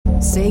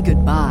Say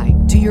goodbye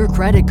to your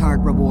credit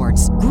card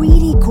rewards.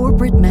 Greedy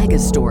corporate mega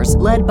stores,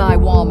 led by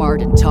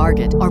Walmart and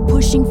Target, are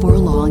pushing for a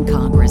law in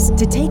Congress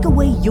to take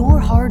away your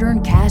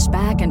hard-earned cash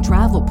back and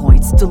travel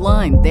points to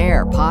line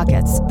their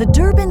pockets. The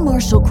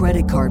Durbin-Marshall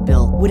credit card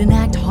bill would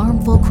enact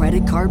harmful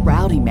credit card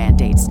routing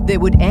mandates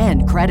that would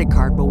end credit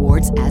card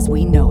rewards as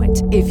we know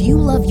it. If you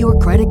love your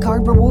credit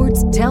card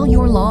rewards, tell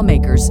your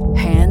lawmakers,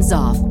 hands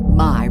off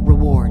my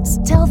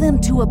rewards. Tell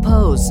them to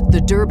oppose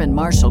the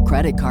Durbin-Marshall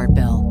credit card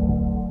bill.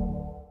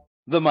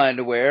 The Mind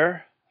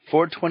Aware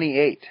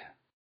 428.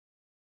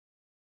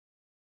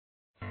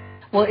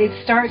 Well,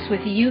 it starts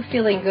with you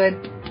feeling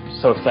good.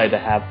 So excited to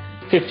have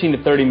 15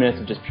 to 30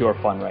 minutes of just pure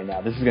fun right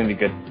now. This is going to be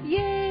good.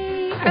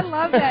 Yay! I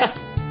love that.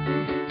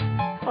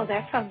 Oh,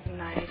 that sounds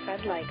nice.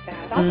 I'd like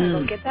that. I'm going to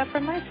go get that for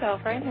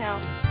myself right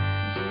now.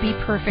 Be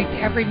perfect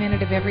every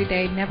minute of every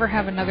day. Never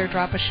have another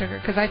drop of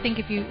sugar. Because I think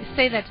if you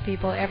say that to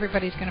people,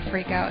 everybody's going to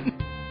freak out.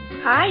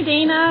 Hi,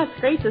 Dana.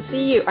 It's great to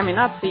see you. I mean,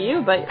 not see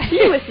you, but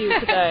be with you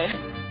today.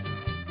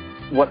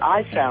 What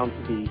I found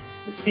to be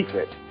the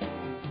secret.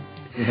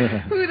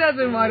 Who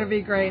doesn't want to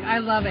be great? I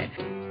love it.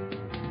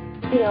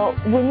 You know,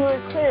 when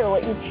you're clear,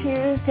 what you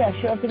choose to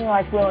show up in your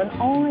life will, and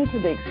only to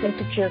the extent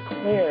that you're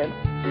clear.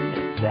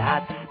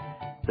 That's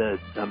the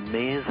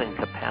amazing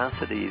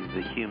capacity of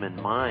the human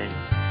mind.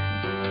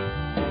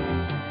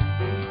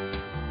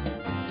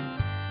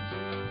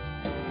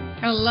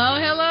 Hello,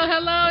 hello,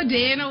 hello.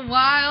 Dana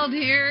Wilde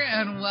here,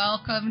 and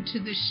welcome to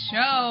the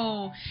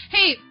show.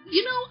 Hey,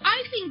 you know,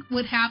 I think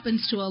what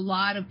happens to a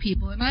lot of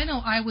people, and I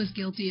know I was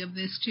guilty of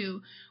this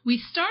too, we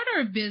start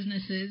our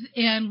businesses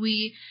and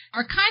we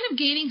are kind of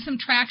gaining some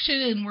traction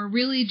and we're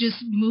really just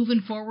moving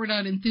forward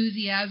on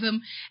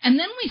enthusiasm, and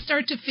then we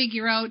start to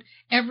figure out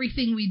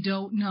everything we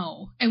don't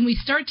know, and we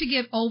start to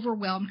get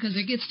overwhelmed because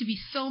there gets to be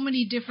so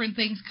many different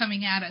things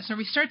coming at us, or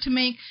we start to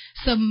make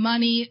some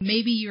money.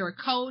 Maybe you're a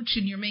coach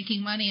and you're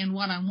making money in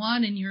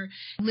one-on-one and you're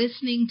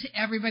listening to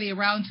everybody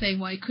around saying,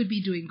 well, I could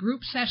be doing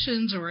group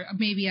sessions, or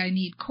maybe I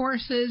need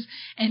courses,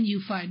 and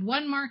you find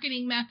one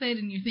marketing method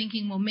and you're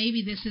thinking, well,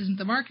 maybe this isn't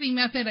the marketing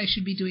method, I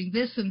should be doing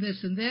this and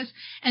this and this,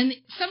 and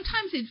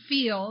sometimes it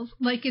feels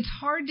like it's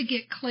hard to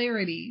get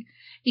clarity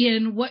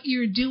in what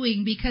you're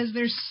doing because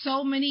there's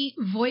so many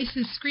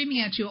voices screaming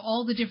at you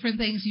all the different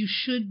things you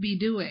should be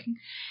doing.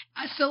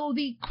 So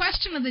the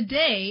question of the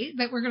day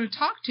that we're going to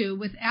talk to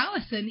with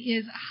Allison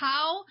is,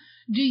 how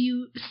do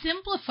you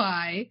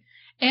simplify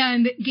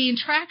and gain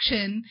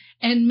traction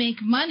and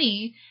make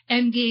money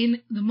and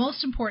gain, the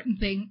most important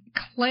thing,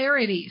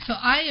 clarity? So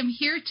I am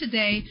here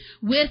today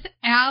with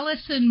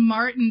Allison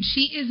Martin.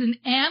 She is an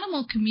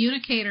animal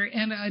communicator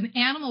and an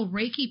animal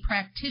Reiki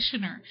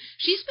practitioner.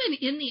 She's been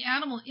in the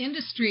animal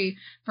industry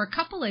for a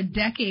couple of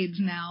decades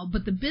now,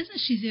 but the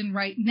business she's in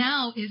right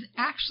now is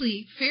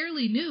actually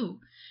fairly new.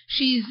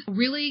 She's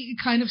really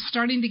kind of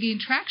starting to gain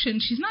traction.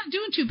 She's not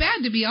doing too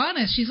bad, to be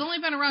honest. She's only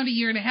been around a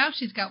year and a half.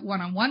 She's got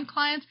one-on-one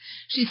clients.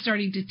 She's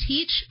starting to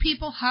teach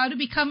people how to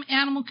become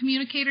animal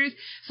communicators.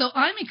 So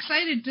I'm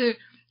excited to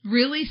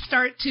really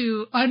start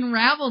to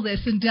unravel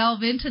this and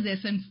delve into this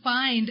and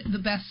find the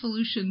best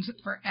solutions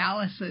for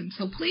Allison.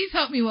 So please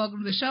help me welcome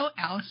to the show,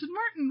 Allison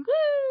Martin.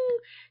 Woo!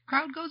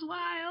 Crowd goes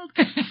wild.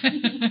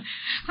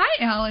 Hi,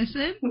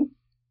 Allison.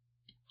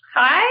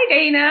 Hi,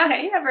 Dana.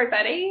 Hey,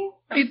 everybody.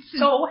 I'm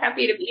so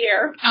happy to be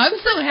here. I'm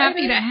so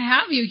happy to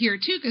have you here,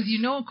 too, because you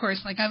know, of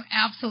course, like, I'm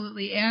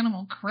absolutely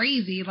animal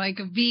crazy, like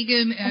a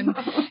vegan and,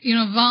 you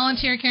know,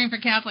 volunteer caring for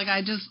cats. Like,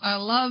 I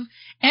love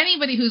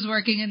anybody who's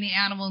working in the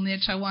animal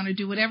niche. I want to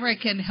do whatever I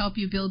can to help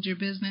you build your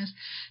business.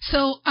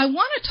 So I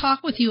want to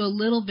talk with you a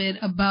little bit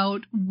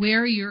about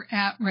where you're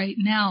at right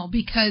now,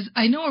 because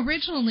I know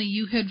originally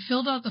you had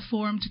filled out the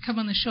form to come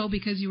on the show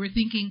because you were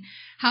thinking,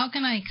 how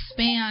can I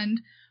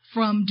expand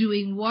from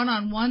doing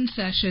one-on-one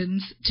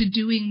sessions to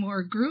doing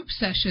more group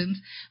sessions?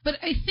 But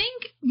I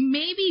think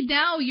maybe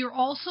now you're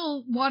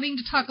also wanting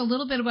to talk a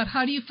little bit about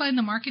how do you find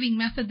the marketing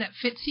method that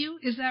fits you.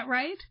 Is that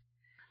right?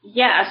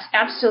 Yes,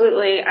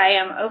 absolutely. I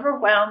am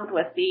overwhelmed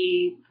with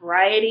the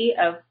variety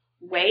of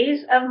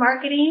ways of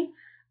marketing.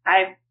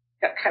 I've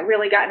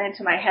really gotten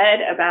into my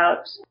head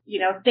about, you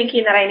know,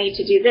 thinking that I need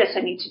to do this,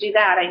 I need to do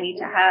that, I need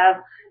to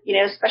have, you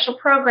know, special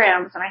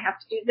programs, and I have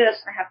to do this,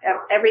 and I have to have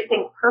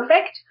everything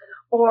perfect,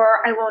 or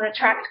I won't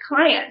attract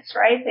clients,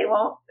 right? They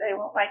won't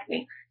like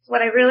me. So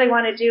what I really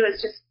want to do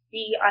is just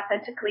be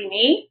authentically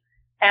me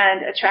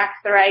and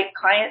attract the right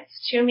clients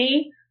to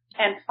me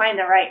and find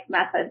the right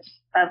methods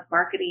of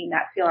marketing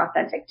that feel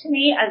authentic to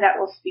me and that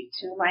will speak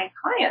to my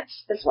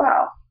clients as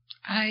well.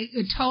 I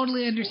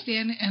totally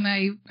understand, and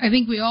I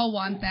think we all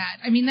want that.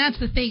 I mean, that's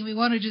the thing. We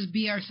want to just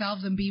be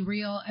ourselves and be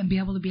real and be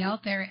able to be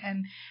out there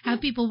and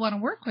have people want to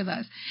work with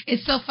us.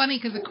 It's so funny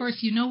because, of course,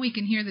 you know we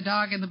can hear the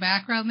dog in the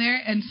background there,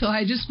 and so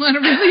I just want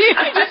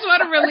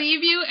to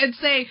relieve you and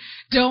say,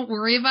 don't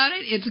worry about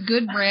it. It's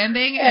good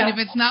branding, and if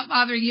it's not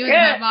bothering you, it's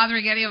not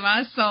bothering any of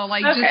us. So,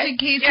 like, just in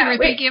case you were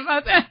thinking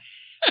about that.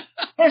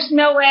 There's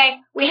no way.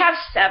 We have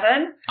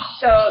 7,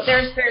 so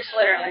there's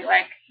literally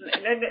like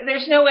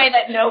there's no way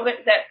that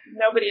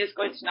nobody is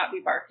going to not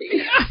be barking.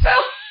 So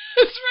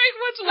That's right.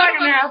 What's not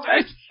going to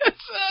happen?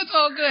 That's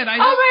all good.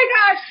 Oh my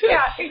gosh.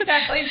 Yeah,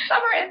 exactly.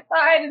 Some are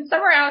inside and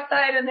some are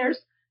outside, and there's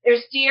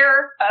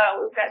deer.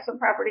 We've got some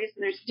properties,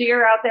 and there's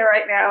deer out there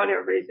right now, and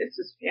it's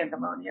just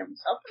pandemonium.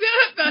 So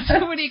that's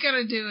what are you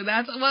gonna do?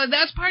 That's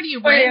part of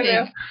your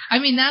branding. I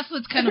mean, that's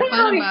what's kind of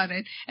fun about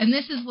it. And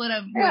this is what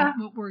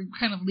we're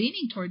kind of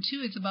leaning toward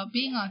too. It's about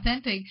being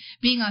authentic,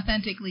 being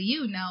authentically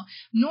you. Now,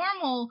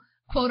 normal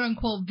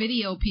quote-unquote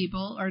video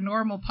people or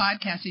normal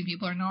podcasting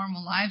people or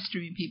normal live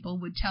streaming people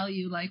would tell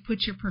you, like,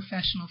 put your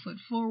professional foot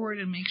forward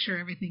and make sure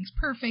everything's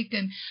perfect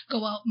and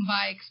go out and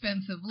buy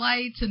expensive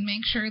lights and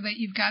make sure that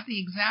you've got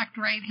the exact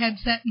right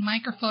headset and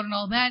microphone and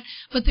all that.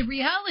 But the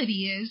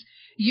reality is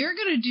you're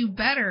going to do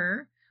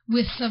better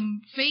with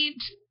some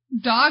faint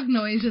dog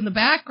noise in the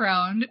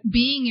background,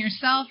 being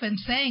yourself and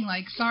saying,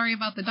 like, sorry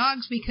about the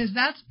dogs, because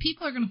that's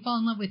people are going to fall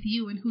in love with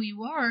you and who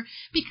you are.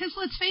 Because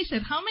let's face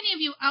it, how many of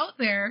you out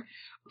there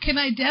can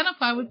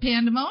identify with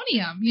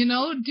pandemonium? You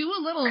know, do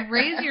a little,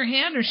 raise your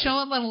hand or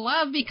show a little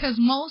love, because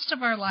most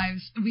of our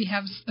lives we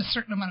have a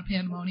certain amount of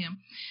pandemonium.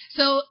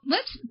 So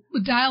let's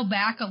dial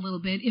back a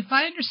little bit. If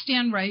I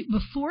understand right,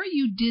 before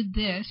you did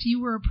this, you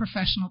were a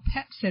professional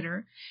pet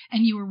sitter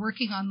and you were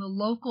working on the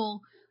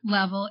local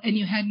level and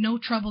you had no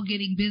trouble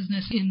getting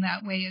business in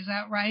that way. Is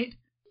that right?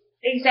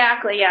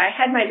 Exactly. Yeah. I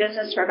had my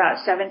business for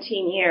about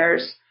 17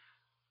 years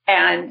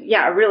and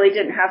I really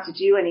didn't have to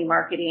do any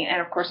marketing.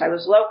 And of course I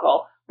was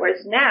local.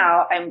 Whereas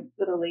now I'm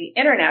literally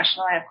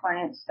international. I have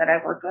clients that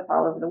I've worked with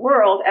all over the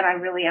world, and I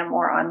really am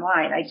more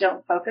online. I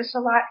don't focus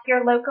a lot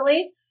here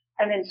locally.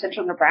 I'm in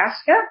central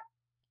Nebraska.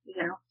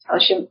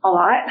 Tells you a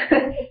lot.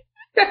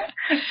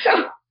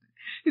 So,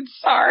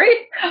 sorry.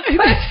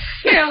 But,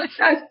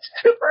 I'm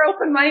super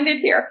open-minded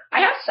here.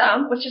 I have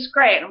some, which is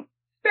great. I'm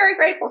very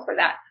grateful for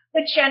that.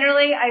 But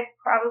generally, I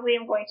probably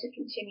am going to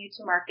continue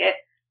to market,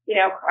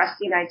 across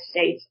the United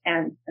States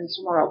and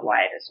some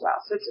worldwide as well.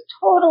 So it's a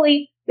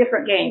totally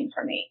different game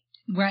for me.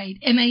 Right.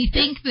 And I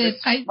think that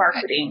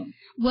marketing.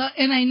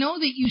 And I know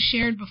that you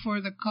shared before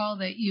the call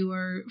that you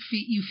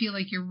feel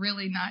like you're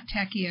really not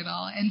techie at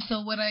all. And so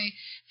what I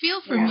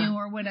feel from you,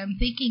 or what I'm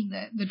thinking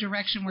that the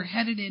direction we're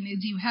headed in,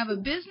 is you have a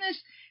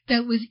business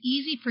that was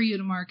easy for you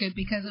to market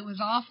because it was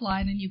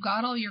offline and you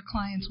got all your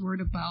clients word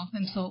of mouth,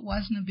 and so it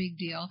wasn't a big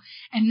deal.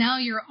 And now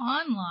you're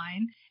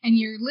online and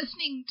you're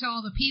listening to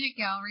all the peanut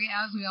gallery,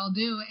 as we all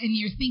do, and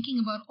you're thinking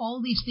about all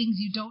these things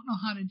you don't know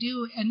how to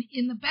do. And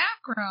in the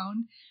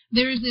background,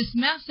 there's this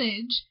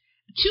message,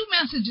 two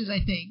messages,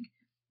 I think.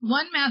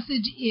 One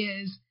message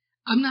is,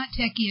 I'm not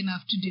techie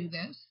enough to do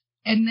this.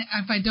 And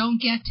if I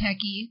don't get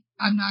techie,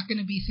 I'm not going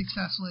to be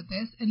successful at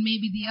this. And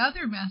maybe the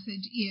other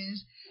message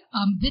is,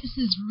 this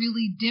is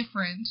really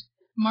different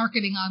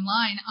marketing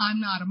online. I'm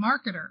not a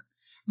marketer,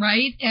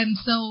 right? And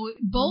so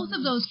both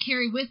of those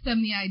carry with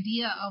them the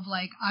idea of,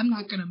 like, I'm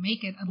not going to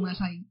make it unless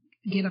I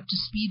get up to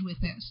speed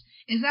with this.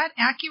 Is that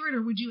accurate,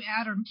 or would you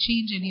add or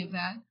change any of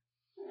that?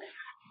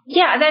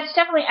 Yeah, that's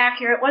definitely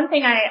accurate. One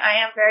thing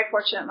I am very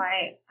fortunate,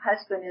 my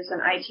husband is an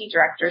IT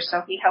director,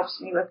 so he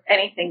helps me with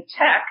anything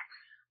tech.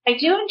 I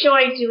do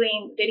enjoy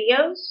doing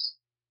videos,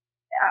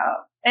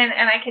 and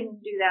I can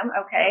do them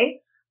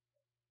okay.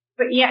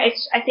 But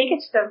I think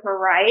it's the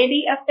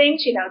variety of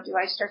things. Do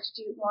I start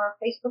to do more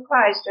Facebook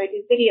Lives? Do I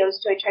do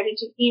videos? Do I try to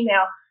do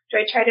email? Do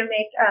I try to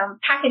make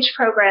package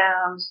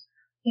programs?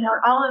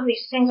 All of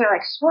these things are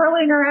like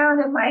swirling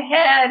around in my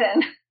head,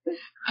 and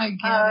I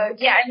get it.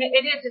 Yeah, and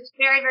it is. It's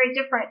very, very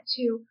different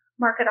to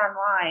market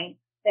online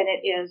than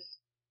it is,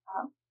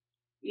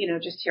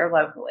 just here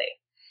locally.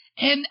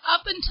 And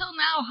up until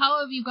now,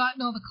 how have you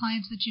gotten all the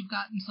clients that you've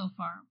gotten so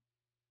far?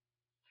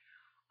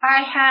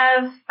 I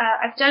have.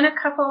 I've done a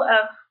couple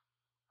of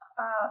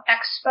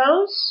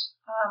expos,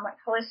 like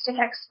holistic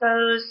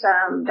expos,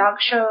 dog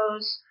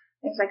shows,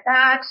 things like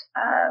that.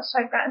 So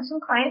I've gotten some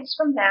clients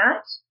from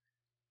that.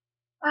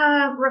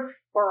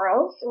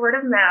 Referrals, word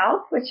of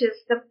mouth, which is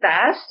the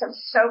best. I'm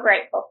so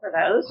grateful for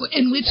those.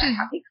 And which is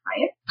happy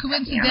clients.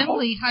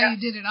 Coincidentally how you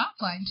did it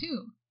offline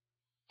too.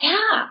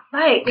 Yeah,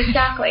 right,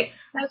 exactly.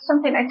 That's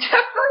something I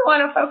definitely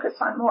want to focus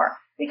on more,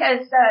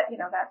 because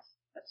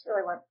that's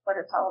really what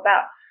it's all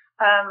about.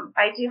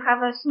 I do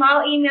have a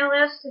small email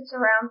list. It's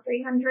around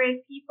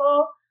 300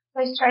 people.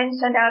 I try and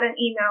send out an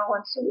email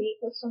once a week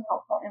with some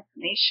helpful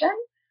information.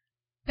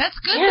 That's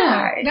good.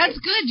 Yeah, that's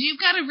good. You've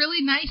got a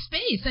really nice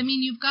base. I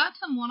mean, you've got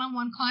some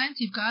one-on-one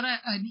clients. You've got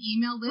an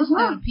email list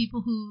of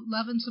people who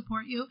love and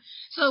support you.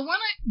 So I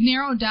want to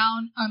narrow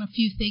down on a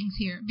few things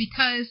here,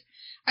 because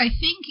I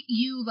think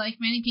you, like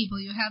many people,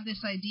 you have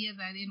this idea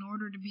that in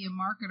order to be a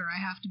marketer,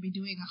 I have to be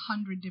doing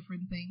 100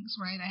 different things,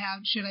 right?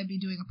 Should I be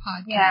doing a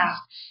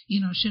podcast?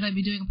 Yeah. Should I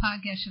be doing a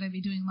podcast? Should I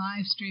be doing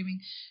live streaming?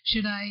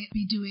 Should I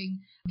be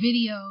doing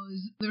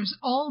videos? There's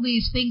all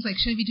these things, like,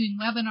 should I be doing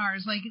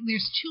webinars? Like,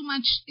 there's too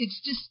much. It's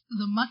just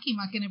the mucky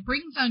muck, and it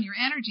brings down your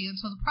energy. And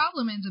so the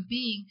problem ends up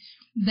being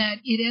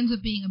that it ends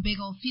up being a big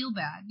old feel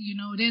bad.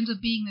 It ends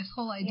up being this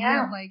whole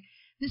idea of, like,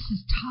 this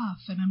is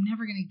tough and I'm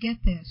never going to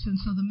get this. And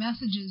so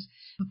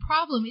the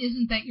problem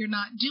isn't that you're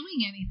not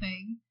doing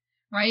anything,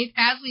 right?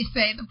 As we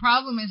say, the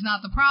problem is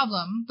not the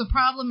problem. The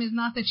problem is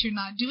not that you're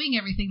not doing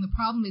everything. The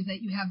problem is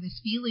that you have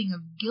this feeling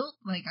of guilt,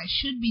 like I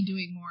should be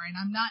doing more, and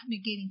I'm not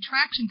gaining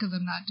traction because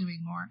I'm not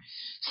doing more.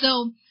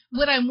 So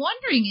what I'm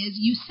wondering is,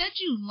 you said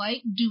you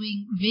like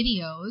doing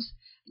videos.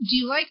 Do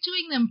you like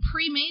doing them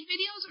pre-made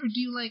videos, or do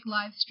you like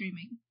live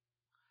streaming?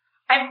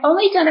 I've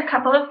only done a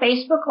couple of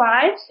Facebook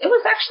Lives. It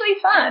was actually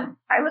fun.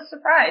 I was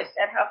surprised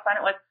at how fun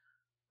it was.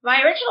 My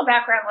original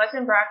background was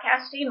in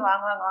broadcasting a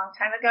long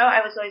time ago.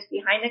 I was always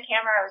behind the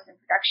camera. I was in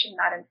production,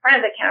 not in front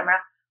of the camera.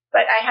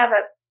 But I have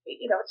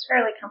it's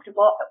fairly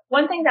comfortable.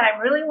 One thing that I'm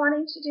really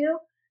wanting to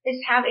do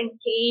is have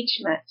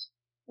engagement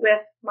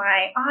with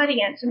my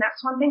audience. And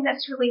that's one thing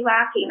that's really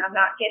lacking. I'm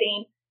not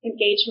getting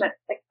engagement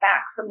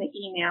back from the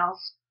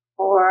emails.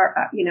 Or,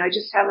 I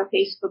just have a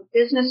Facebook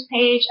business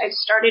page. I've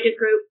started a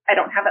group. I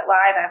don't have it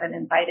live. I haven't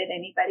invited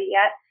anybody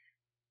yet.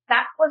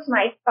 That was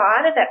my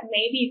thought, that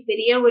maybe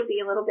video would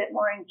be a little bit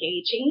more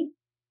engaging,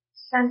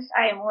 since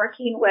I am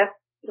working with,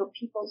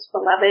 people's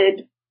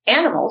beloved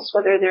animals,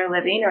 whether they're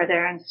living or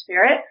they're in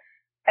spirit.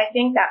 I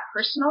think that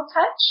personal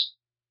touch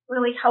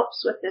really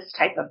helps with this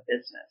type of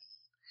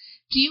business.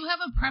 Do you have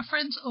a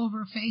preference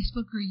over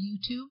Facebook or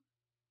YouTube?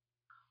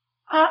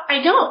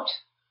 I don't.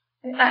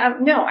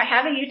 No, I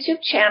have a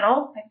YouTube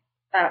channel,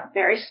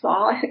 very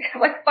small. I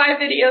have 5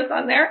 videos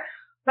on there.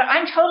 But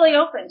I'm totally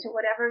open to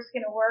whatever's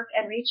going to work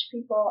and reach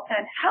people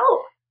and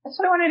help. That's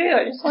what I want to do.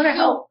 I just want to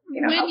help.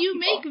 When you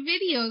make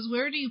videos,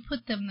 where do you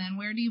put them then?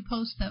 Where do you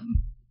post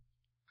them?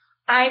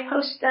 I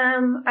post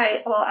them.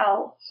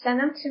 I'll send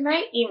them to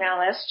my email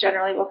list.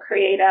 Generally, we'll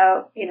create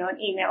an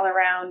email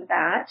around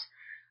that.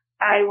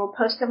 I will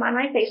post them on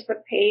my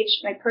Facebook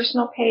page, my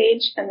personal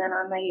page, and then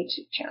on my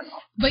YouTube channel.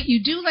 But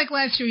you do like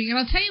live streaming, and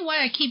I'll tell you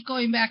why I keep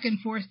going back and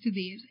forth to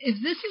these.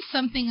 This is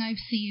something I've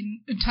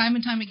seen time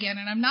and time again,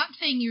 and I'm not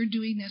saying you're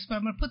doing this, but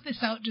I'm going to put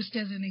this out just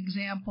as an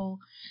example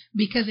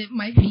because it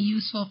might be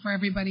useful for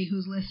everybody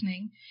who's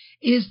listening,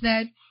 is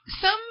that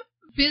some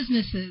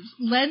businesses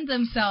lend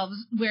themselves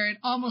where it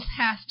almost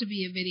has to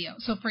be a video.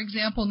 So, for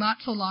example, not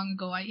so long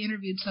ago, I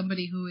interviewed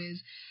somebody who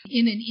is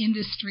in an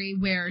industry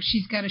where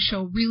she's got to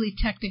show really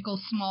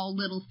technical, small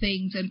little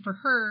things. And for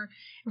her,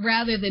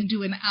 rather than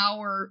do an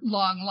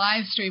hour-long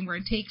live stream where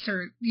it takes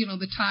her,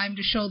 the time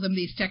to show them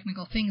these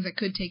technical things that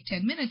could take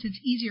 10 minutes, it's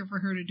easier for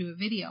her to do a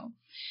video.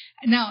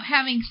 Now,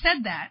 having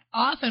said that,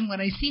 often what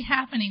I see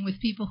happening with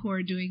people who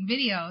are doing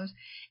videos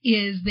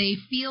is they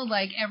feel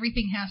like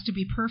everything has to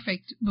be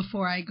perfect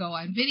before I go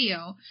on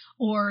video,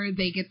 or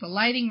they get the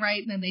lighting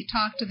right and then they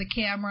talk to the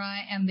camera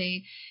and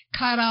they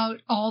cut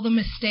out all the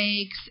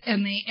mistakes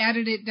and they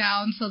edit it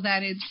down so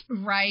that it's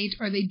right,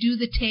 or they do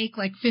the take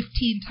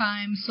 15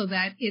 times so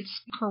that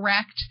it's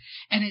correct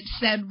and it's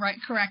said right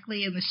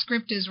correctly and the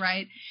script is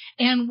right.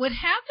 And what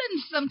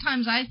happens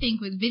sometimes, I think,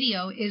 with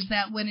video is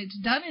that when it's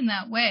done in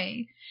that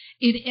way,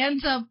 it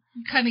ends up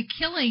kind of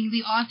killing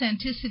the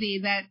authenticity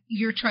that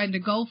you're trying to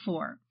go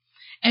for.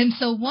 And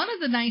so one of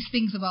the nice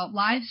things about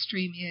live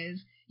stream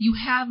is you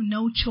have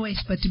no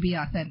choice but to be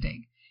authentic.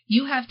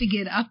 You have to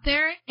get up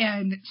there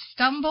and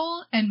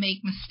stumble and make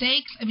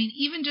mistakes. I mean,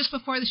 even just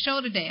before the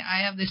show today, I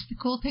have this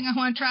cool thing I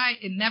want to try.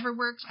 It never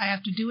works. I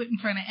have to do it in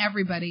front of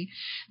everybody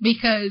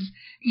because,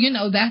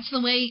 that's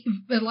the way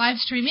the live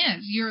stream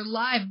is. You're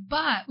live,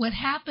 but what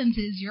happens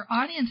is your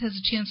audience has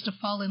a chance to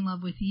fall in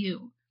love with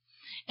you.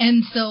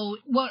 And so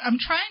what I'm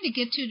trying to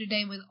get to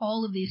today with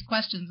all of these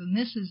questions, and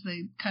this is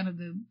the kind of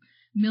the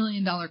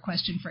million-dollar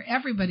question for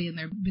everybody in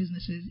their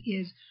businesses,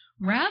 is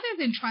rather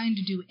than trying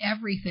to do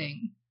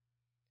everything,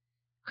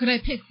 could I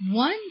pick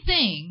one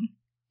thing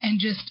and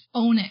just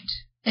own it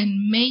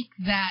and make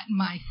that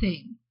my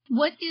thing?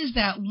 What is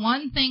that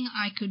one thing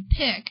I could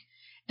pick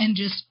and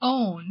just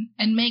own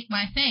and make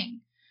my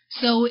thing?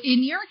 So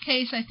in your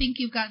case, I think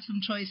you've got some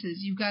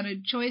choices. You've got a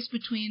choice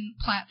between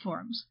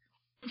platforms.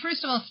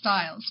 First of all,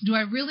 styles. Do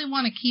I really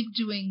want to keep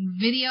doing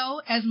video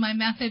as my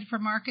method for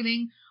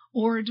marketing,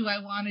 or do I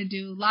want to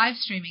do live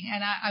streaming?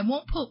 And I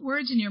won't put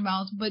words in your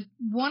mouth, but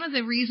one of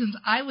the reasons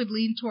I would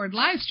lean toward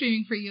live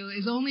streaming for you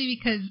is only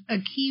because a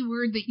key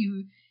word that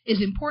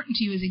is important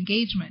to you is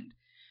engagement.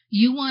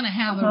 You want to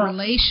have a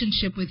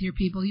relationship with your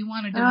people. You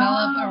want to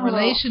develop a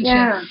relationship.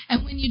 Yeah.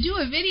 And when you do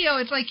a video,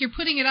 it's like you're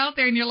putting it out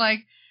there and you're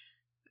like,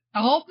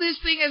 I hope this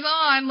thing is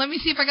on. Let me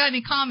see if I got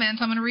any comments.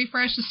 I'm going to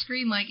refresh the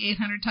screen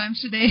 800 times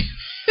today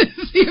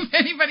to see if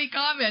anybody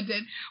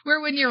commented.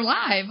 Where when you're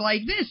live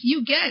like this,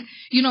 you get,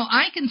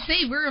 I can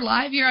say we're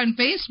live here on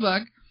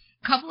Facebook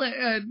a couple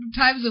of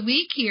times a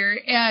week here,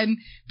 and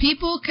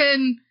people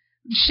can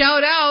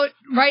shout out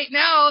right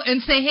now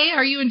and say, hey,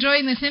 are you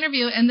enjoying this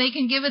interview? And they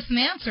can give us an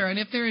answer and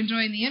if they're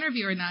enjoying the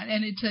interview or not.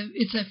 And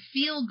it's a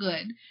feel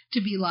good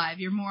to be live.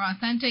 You're more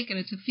authentic and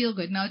it's a feel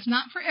good. Now, it's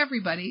not for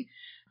everybody.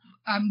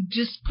 I'm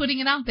just putting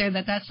it out there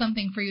that that's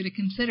something for you to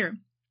consider.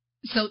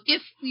 So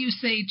if you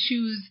say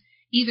choose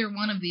either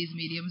one of these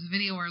mediums,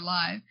 video or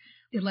live,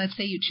 let's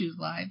say you choose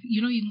live,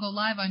 you can go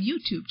live on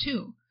YouTube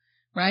too,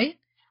 right?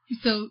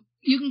 So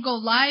you can go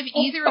live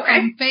either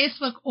on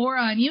Facebook or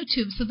on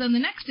YouTube. So then the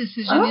next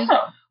decision is,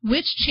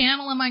 which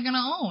channel am I going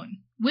to own?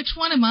 Which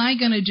one am I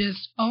going to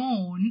just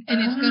own? And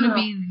it's going to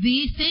be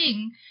the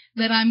thing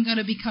that I'm going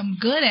to become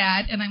good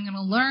at, and I'm going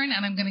to learn,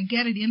 and I'm going to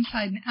get it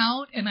inside and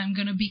out, and I'm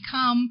going to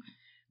become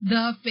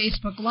the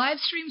Facebook live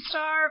stream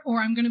star,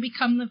 or I'm going to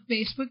become the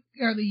Facebook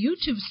or the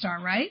YouTube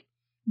star, right?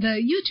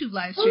 The YouTube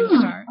live stream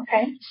star.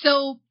 Okay.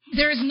 So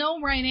there is no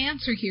right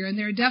answer here, and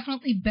there are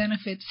definitely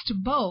benefits to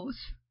both,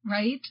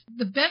 right?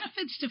 The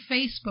benefits to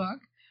Facebook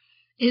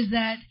is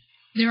that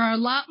there are a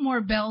lot more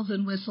bells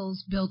and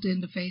whistles built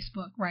into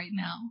Facebook right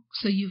now.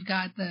 So you've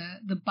got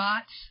the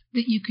bots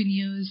that you can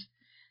use,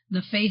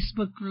 the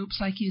Facebook groups,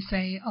 like you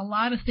say. A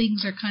lot of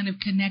things are kind of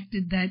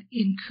connected that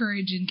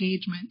encourage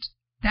engagement.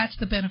 That's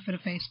the benefit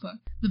of Facebook.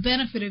 The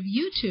benefit of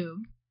YouTube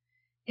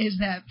is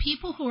that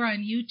people who are on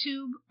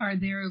YouTube are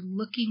there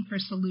looking for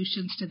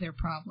solutions to their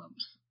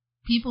problems.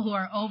 People who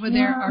are over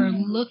there are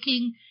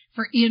looking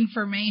for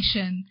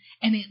information,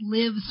 and it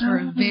lives for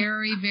a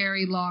very,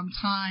 very long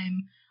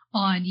time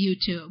on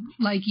YouTube.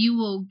 Like, you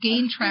will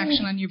gain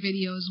traction on your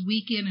videos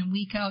week in and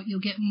week out. You'll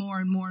get more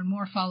and more and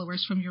more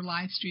followers from your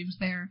live streams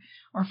there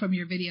or from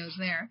your videos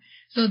there.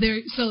 So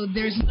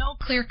there's no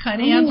clear-cut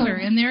answer,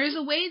 and there is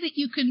a way that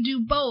you can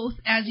do both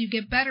as you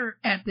get better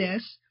at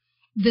this.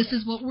 This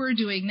is what we're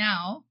doing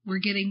now. We're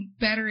getting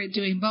better at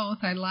doing both.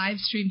 I live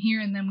stream here,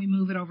 and then we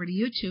move it over to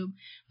YouTube.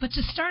 But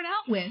to start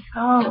out with,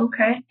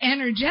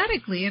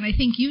 energetically, and I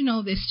think you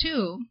know this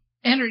too,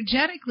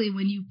 energetically,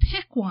 when you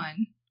pick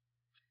one,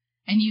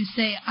 and you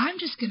say, I'm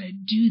just going to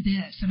do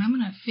this, and I'm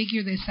going to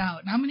figure this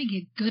out, and I'm going to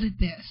get good at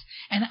this,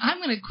 and I'm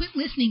going to quit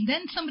listening.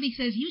 Then somebody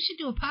says, you should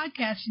do a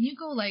podcast, and you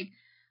go like,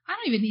 I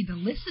don't even need to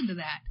listen to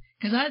that,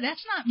 because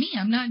that's not me.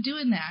 I'm not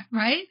doing that,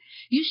 right?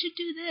 You should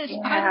do this.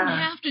 Yeah. I don't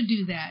have to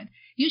do that.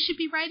 You should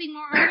be writing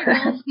more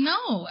articles.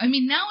 No. I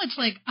mean, now it's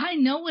like, I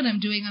know what I'm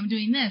doing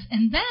this.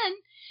 And then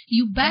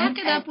you back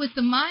it up with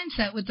the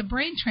mindset, with the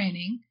brain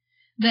training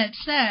that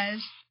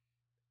says,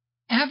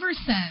 ever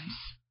since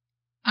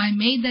I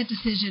made that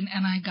decision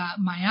and I got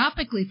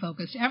myopically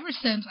focused, ever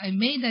since I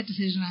made that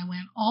decision, I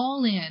went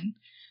all in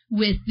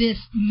with this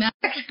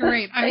message.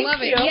 Great. I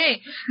love it.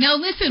 Yay. Now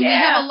listen, we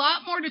have a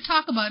lot more to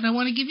talk about, and I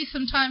want to give you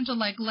some time to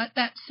let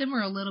that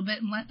simmer a little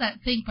bit and let that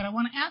think, but I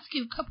want to ask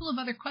you a couple of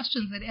other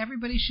questions that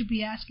everybody should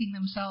be asking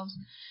themselves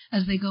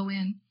as they go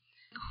in.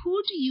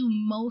 Who do you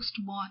most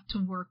want to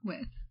work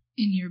with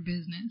in your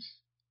business?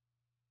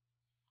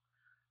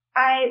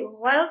 I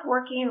love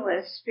working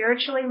with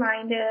spiritually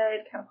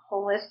minded, kind of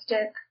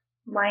holistic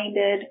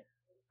minded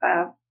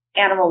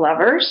animal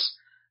lovers.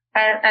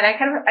 And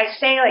I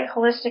say like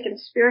holistic and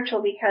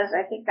spiritual because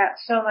I think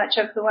that's so much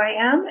of who I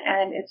am,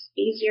 and it's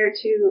easier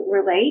to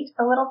relate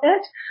a little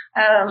bit.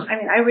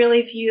 I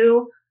really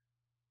view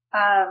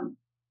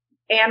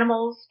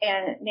animals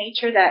and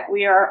nature that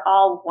we are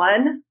all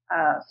one.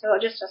 So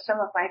just some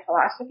of my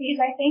philosophies,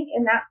 I think,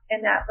 in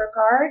that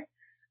regard.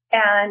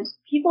 And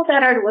people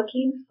that are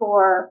looking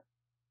for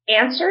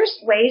answers,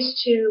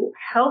 ways to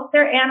help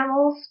their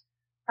animals,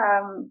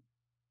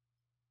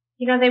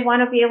 they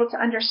want to be able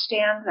to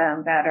understand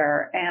them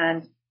better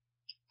and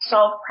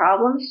solve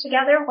problems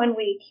together. When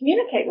we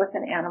communicate with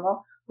an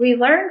animal, we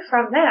learn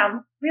from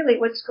them really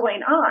what's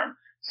going on.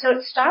 So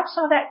it stops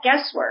all that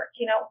guesswork.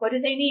 What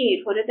do they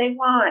need? What do they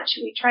want?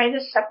 Should we try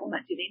this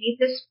supplement? Do they need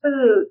this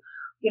food?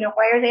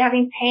 Why are they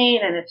having pain?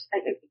 And it's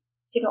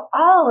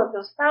all of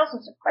those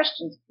thousands of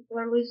questions. People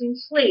are losing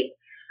sleep.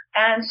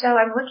 And so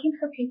I'm looking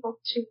for people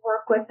to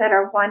work with that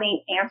are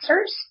wanting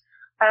answers,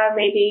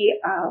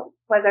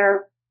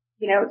 whether,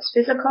 it's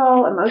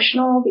physical,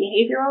 emotional,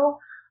 behavioral,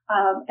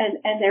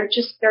 and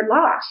they're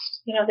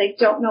lost. They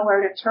don't know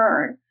where to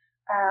turn.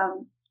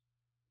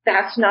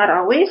 That's not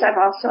always. I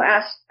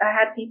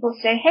had people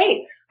say,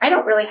 hey, I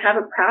don't really have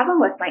a problem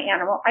with my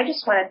animal. I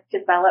just want to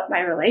develop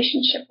my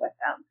relationship with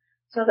them.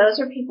 So those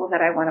are people that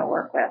I want to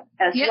work with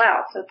as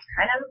well. So it's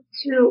kind of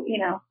two,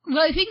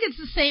 Well, I think it's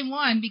the same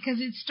one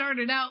because it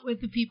started out with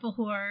the people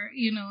who are,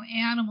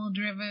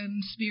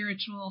 animal-driven,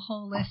 spiritual,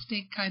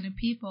 holistic kind of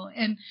people.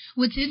 And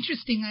what's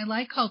interesting, I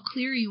like how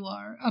clear you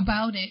are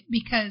about it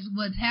because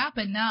what's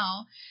happened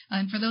now,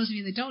 and for those of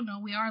you that don't know,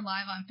 we are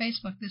live on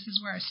Facebook. This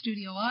is where our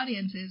studio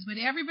audience is. But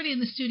everybody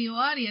in the studio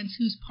audience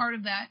who's part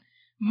of that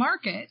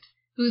market,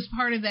 who's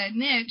part of that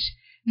niche,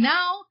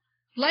 now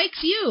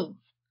likes you.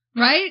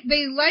 Right?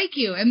 They like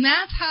you. And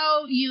that's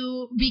how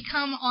you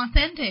become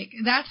authentic.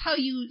 That's how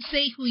you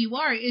say who you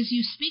are, is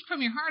you speak from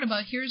your heart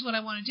about here's what I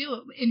want to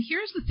do. And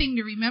here's the thing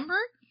to remember.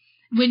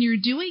 When you're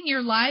doing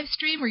your live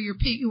stream or your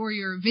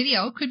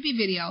video, could be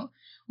video,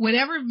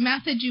 whatever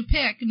method you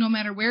pick, no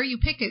matter where you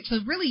pick it. So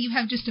really you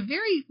have just a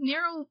very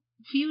narrow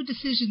few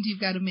decisions you've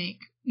got to make,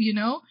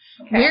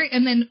 Okay.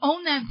 And then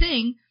own that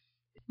thing.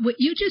 What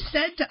you just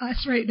said to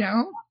us right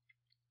now,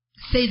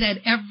 say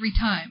that every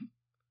time.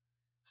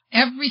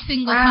 every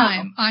single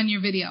time on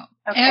your video.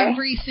 Okay.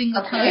 Every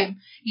single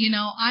time. You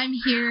know, I'm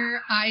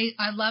here.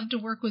 I love to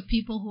work with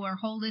people who are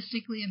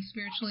holistically and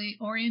spiritually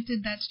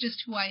oriented. That's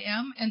just who I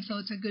am. And so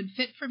it's a good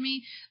fit for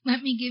me.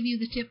 Let me give you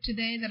the tip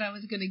today that I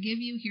was going to give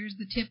you. Here's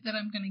the tip that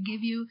I'm going to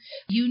give you.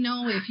 You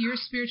know, if you're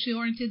spiritually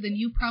oriented, then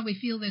you probably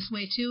feel this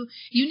way too.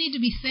 You need to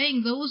be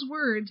saying those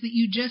words that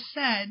you just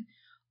said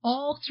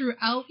all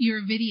throughout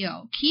your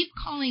video. Keep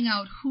calling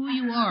out who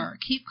you are.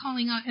 Keep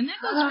calling out. And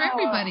that goes for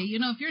everybody. You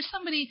know, if you're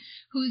somebody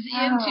who's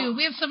into,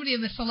 we have somebody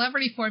in the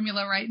celebrity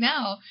formula right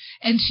now,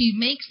 and she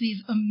makes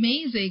these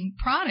amazing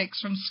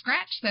products from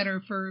scratch that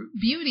are for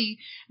beauty,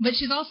 but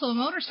she's also a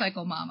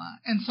motorcycle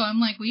mama. And so I'm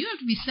like, well, you have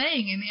to be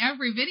saying in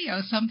every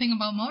video something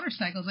about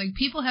motorcycles. Like,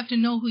 people have to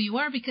know who you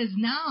are, because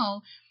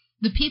now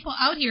the people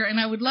out here, and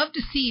I would love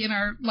to see in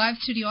our live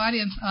studio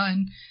audience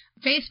on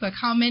Facebook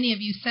how many of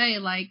you say,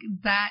 like,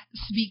 that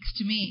speaks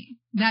to me.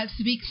 That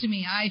speaks to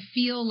me. I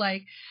feel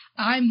like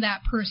I'm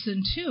that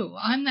person too.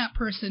 I'm that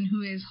person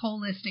who is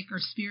holistic or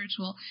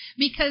spiritual,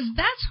 because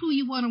that's who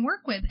you want to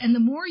work with. And the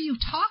more you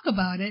talk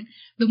about it,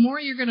 the more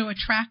you're going to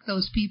attract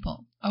those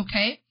people.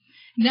 Okay?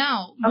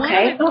 Now,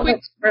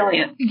 that's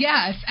brilliant.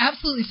 Yes,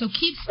 absolutely. So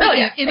keep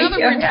speaking. In other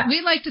words,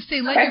 we like to say,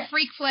 let your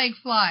freak flag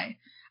fly.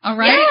 All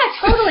right?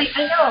 Yeah, totally.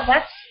 I know.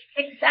 That's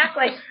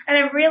exactly. And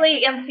I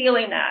really am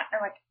feeling that.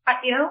 I'm like,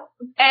 you know,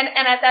 and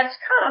that's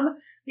come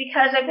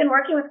because I've been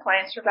working with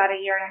clients for about a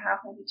year and a half,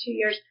 maybe 2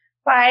 years,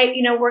 by,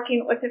 you know,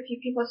 working with a few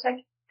people. It's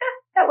like,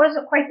 that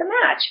wasn't quite the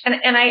match.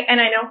 And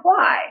I know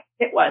why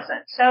it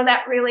wasn't. So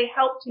that really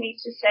helped me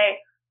to say,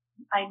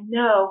 I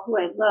know who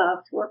I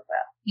love to work with.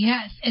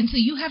 Yes, and so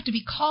you have to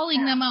be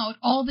calling them out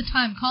all the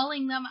time,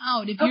 calling them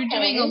out. If you're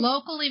doing a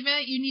local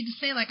event, you need to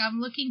say, like, I'm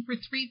looking for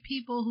 3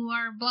 people wwho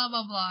are blah,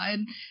 blah, blah.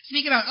 And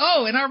speaking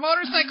out, and our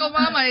motorcycle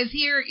mama is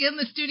here in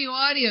the studio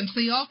audience, so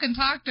y'all can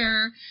talk to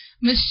her.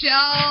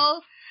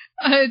 Michelle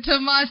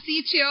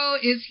Tomasiccio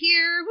is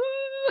here.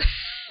 Woo!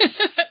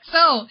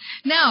 So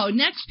now,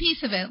 next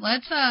piece of it,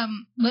 let's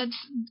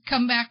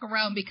come back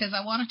around, because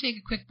I want to take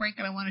a quick break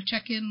and I want to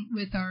check in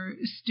with our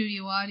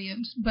studio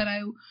audience, but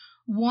I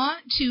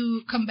want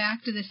to come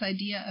back to this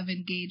idea of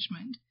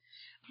engagement.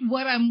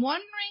 What I'm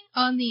wondering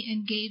on the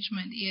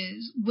engagement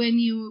is, when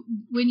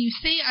you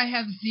say I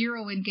have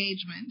 0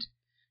 engagement,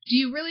 do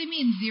you really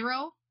mean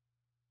 0?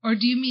 Or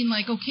do you mean,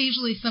 like,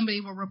 occasionally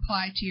somebody will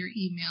reply to your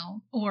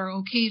email, or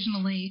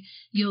occasionally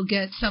you'll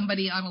get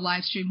somebody on a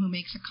live stream who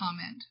makes a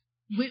comment?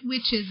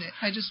 Which is it?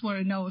 I just want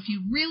to know if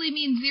you really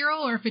mean 0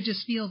 or if it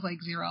just feels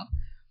like 0.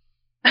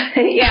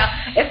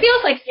 Yeah, it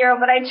feels like 0,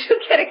 but I do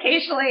get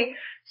occasionally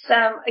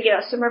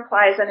some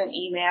replies on an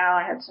email.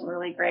 I had some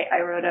really great,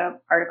 I wrote an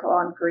article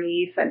on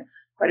grief, and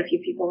quite a few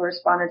people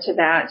responded to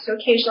that. So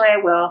occasionally I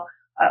will,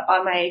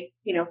 on my,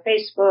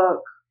 Facebook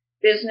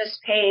business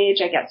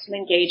page, I get some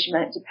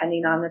engagement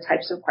depending on the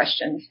types of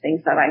questions,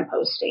 things that I'm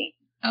posting.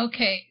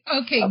 Okay,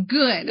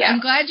 good. Yeah. I'm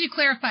glad you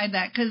clarified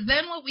that, because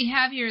then what we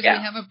have here is we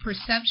have a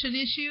perception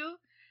issue,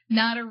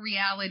 not a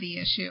reality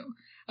issue.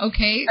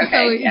 Okay,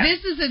 so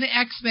this is an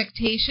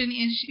expectation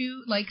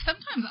issue. Like,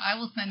 sometimes I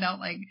will send out,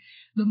 like,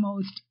 the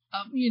most,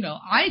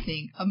 I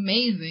think,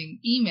 amazing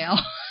email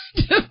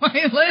to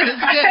my list.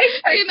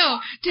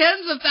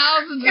 Tens of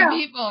thousands of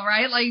people,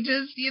 right? Like,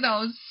 just,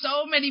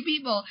 so many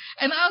people.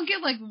 And I'll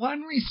get, like,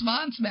 1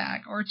 response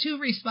back or 2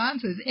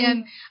 responses.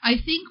 And I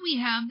think we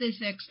have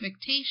this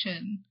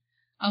expectation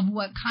of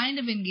what kind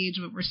of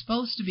engagement we're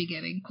supposed to be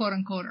getting, quote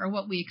unquote, or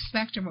what we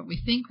expect or what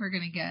we think we're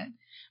going to get.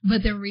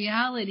 But the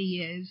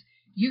reality is,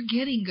 you're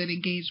getting good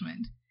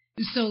engagement.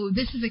 So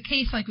this is a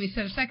case, like we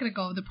said a second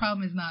ago, the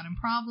problem is not a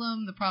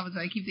problem. The problem is,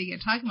 I keep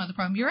talking about the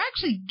problem. You're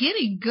actually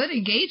getting good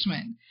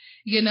engagement.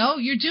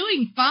 You're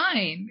doing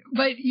fine,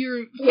 but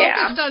you're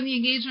focused on the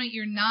engagement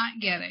you're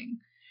not getting.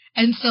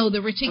 And so the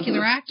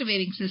reticular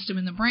activating system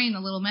in the brain, the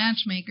little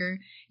matchmaker,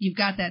 you've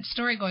got that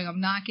story going,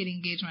 I'm not getting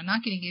engagement, I'm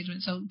not getting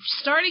engagement. So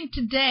starting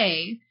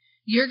today,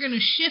 you're going to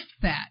shift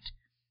that.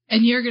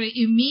 And you're going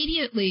to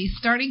immediately,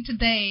 starting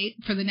today,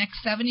 for the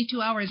next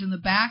 72 hours in the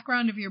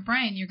background of your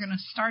brain, you're going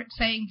to start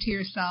saying to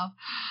yourself,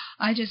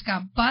 I just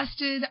got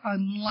busted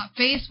on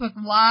Facebook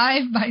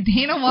Live by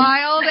Dana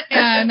Wilde,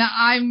 and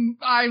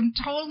I'm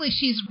totally,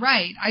 she's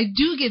right. I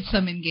do get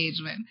some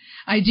engagement.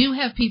 I do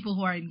have people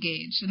who are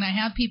engaged, and I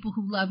have people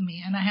who love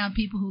me, and I have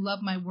people who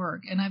love my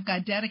work, and I've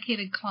got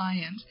dedicated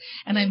clients,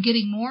 and I'm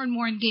getting more and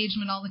more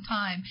engagement all the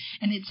time.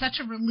 And it's such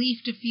a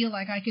relief to feel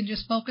like I can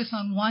just focus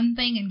on one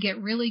thing and get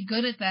really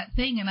good at that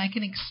thing, and I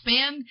can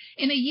expand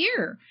in a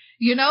year.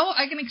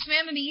 I can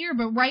expand in a year,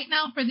 but right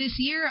now for this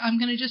year, I'm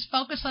going to just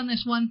focus on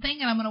this one thing,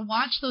 and I'm going to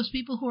watch those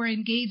people who are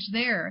engaged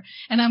there,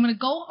 and I'm going to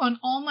go on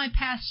all my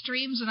past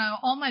streams and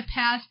all my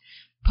past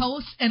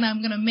posts, and I'm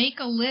going to make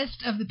a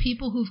list of the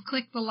people who've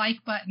clicked the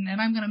like button, and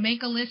I'm going to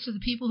make a list of the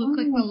people who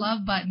clicked the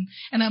love button,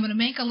 and I'm going to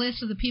make a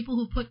list of the people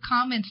who put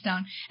comments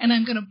down, and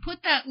I'm going to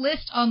put that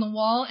list on the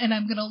wall, and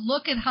I'm going to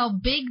look at how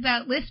big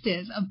that list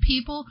is of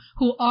people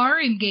who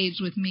are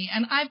engaged with me.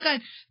 And I've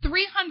got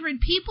 300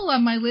 people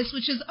on my list,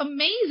 which is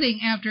amazing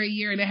after a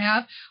year and a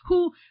half,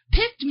 who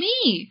picked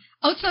me.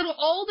 outside of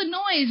all the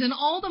noise and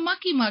all the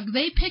mucky mug,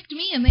 they picked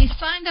me and they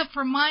signed up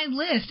for my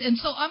list. And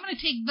so I'm going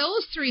to take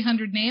those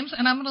 300 names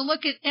and I'm going to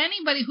look at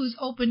anybody who's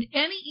opened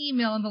any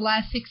email in the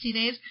last 60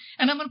 days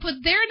and I'm going to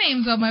put their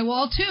names on my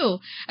wall too.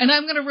 And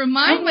I'm going to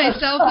remind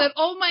myself that,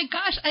 oh my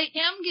gosh, I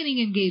am getting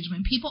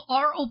engagement. People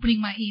are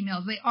opening my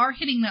emails. They are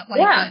hitting that like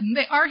button.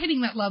 They are hitting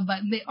that love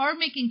button. They are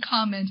making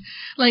comments.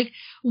 Like,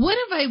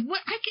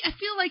 I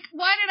feel like,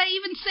 why did I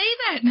even say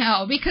that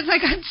now? Because I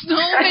got so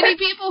many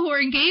people who are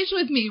engaged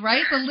with me,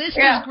 right? The list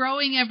is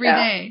growing every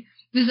day.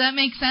 Does that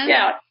make sense?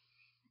 Yeah.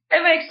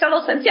 It makes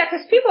total sense. Yeah,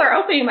 because people are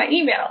opening my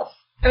emails.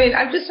 I mean,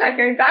 I'm just not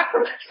hearing back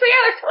from them. So, yeah,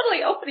 they're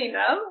totally opening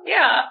them.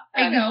 Yeah.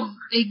 I know.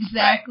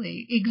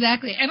 Exactly. Right.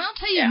 Exactly. And I'll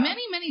tell you,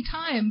 many, many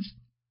times,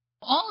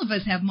 all of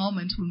us have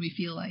moments when we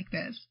feel like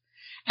this.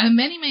 And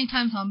many, many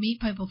times I'll meet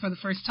people for the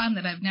first time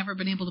that I've never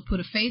been able to put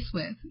a face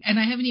with. And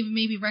I haven't even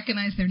maybe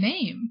recognized their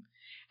name.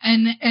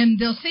 And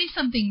they'll say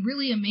something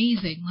really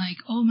amazing,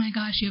 like, oh my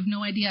gosh, you have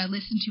no idea, I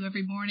listen to you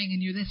every morning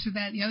and you're this or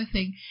that and the other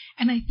thing.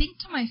 And I think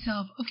to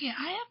myself, okay,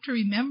 I have to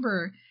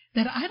remember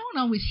that I don't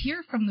always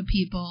hear from the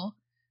people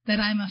that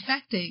I'm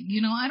affecting.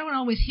 You know, I don't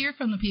always hear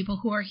from the people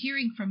who are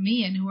hearing from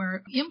me and who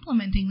are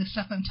implementing the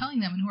stuff I'm telling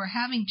them and who are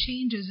having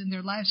changes in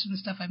their lives from the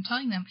stuff I'm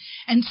telling them.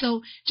 And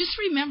so just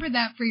remember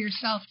that for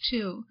yourself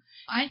too.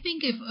 I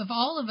think if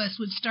all of us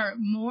would start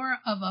more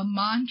of a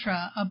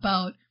mantra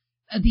about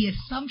the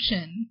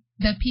assumption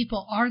that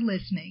people are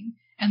listening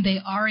and they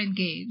are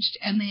engaged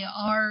and they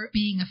are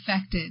being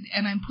affected.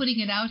 And I'm putting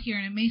it out here,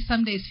 and it may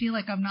some days feel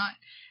like I'm not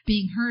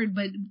being heard,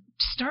 but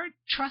start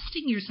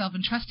trusting yourself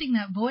and trusting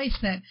that voice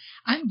that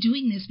I'm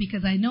doing this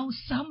because I know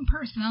some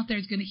person out there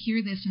is going to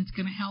hear this and it's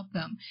going to help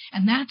them.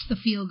 And that's the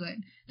feel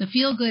good. The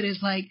feel good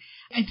is like,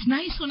 it's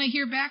nice when I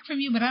hear back from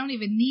you, but I don't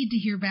even need to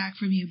hear back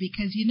from you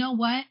because you know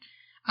what?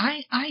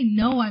 I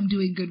know I'm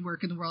doing good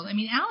work in the world. I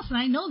mean, Allison,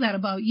 I know that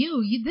about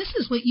you. This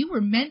is what you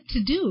were meant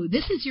to do.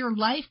 This is your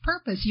life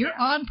purpose. You're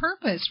on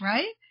purpose,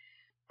 right?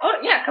 Oh,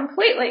 yeah,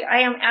 completely.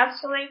 I am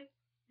absolutely,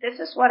 this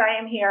is what I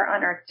am here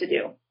on earth to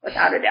do,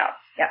 without a doubt.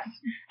 Yes.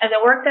 And the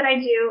work that I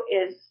do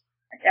is,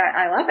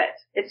 I love it.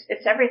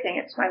 It's everything.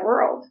 It's my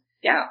world.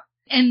 Yeah.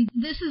 And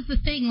this is the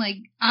thing, like,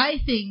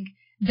 I think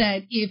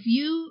that if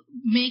you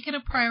make it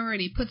a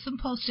priority, put some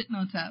Post-it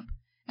notes up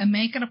and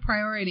make it a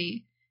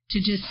priority to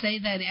just say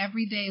that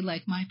every day,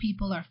 like, my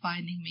people are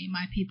finding me.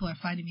 My people are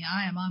finding me.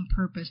 I am on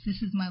purpose.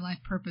 This is my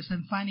life purpose.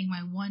 I'm finding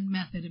my one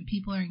method, and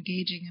people are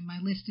engaging, and my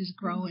list is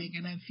growing,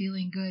 and I'm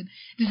feeling good.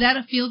 Does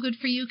that feel good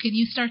for you? Can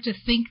you start to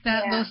think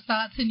that those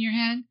thoughts in your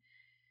head?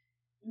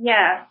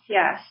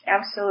 Yes,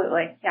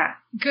 absolutely. Yeah.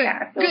 Good.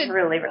 Yeah, it feels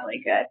really,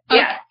 really good.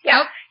 Okay.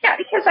 Yeah,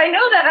 because I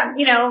know that I'm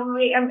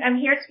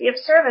here to be of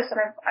service,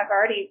 and I've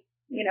already,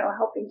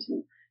 helping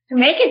to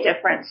make a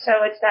difference.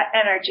 So it's that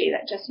energy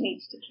that just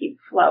needs to keep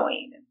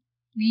flowing.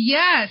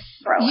 Yes,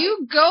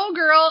 you go,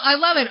 girl. I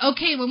love it.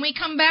 Okay, when we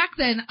come back,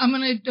 then I'm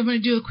gonna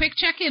do a quick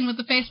check-in with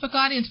the Facebook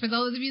audience. For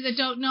those of you that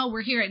don't know,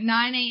 we're here at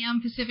 9 a.m.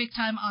 Pacific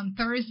time on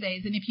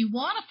Thursdays, and if you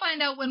want to find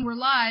out when we're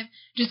live,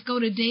 just go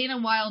to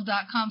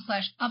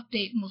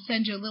DanaWilde.com/update, and we'll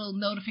send you a little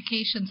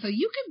notification so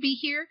you can be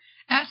here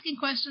asking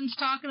questions,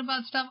 talking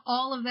about stuff,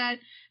 all of that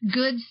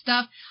good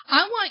stuff.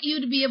 I want you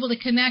to be able to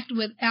connect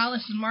with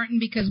Allison Martin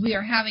because we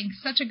are having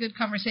such a good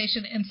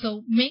conversation, and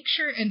so make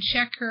sure and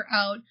check her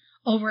out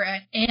over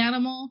at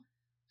Animal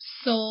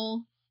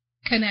Soul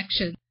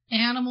Connection,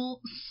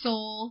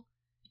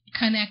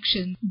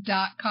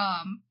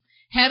 animalsoulconnection.com.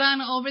 Head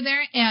on over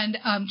there and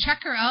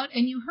check her out.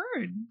 And you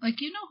heard,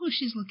 like, you know who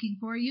she's looking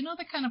for. You know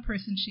the kind of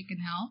person she can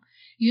help.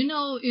 You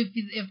know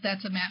if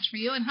that's a match for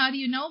you. And how do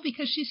you know?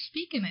 Because she's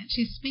speaking it.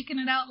 She's speaking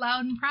it out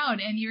loud and proud.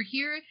 And you're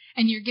here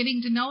and you're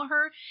getting to know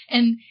her.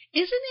 And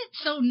isn't it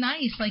so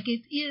nice? Like,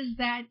 it is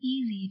that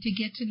easy to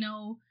get to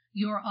know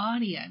your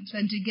audience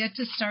and to get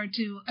to start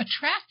to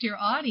attract your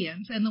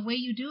audience. And the way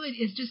you do it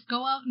is just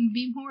go out and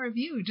be more of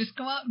you. Just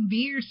go out and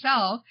be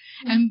yourself,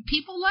 and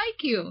people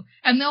like you,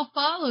 and they'll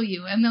follow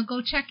you, and they'll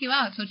go check you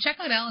out. So check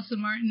out Allison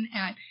Martin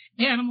at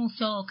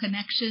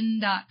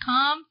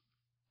animalsoulconnection.com.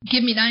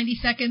 Give me 90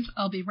 seconds.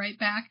 I'll be right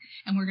back,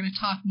 and we're going to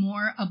talk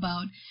more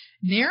about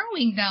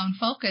narrowing down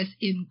focus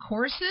in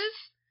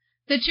courses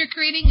that you're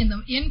creating, in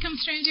the income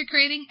streams you're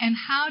creating, and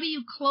how do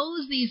you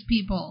close these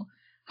people?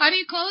 How do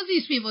you close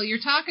these people? You're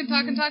talking.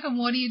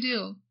 What do you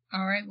do?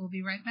 All right, we'll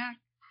be right back.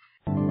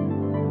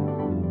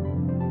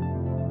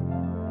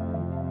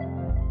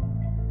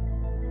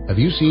 Have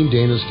you seen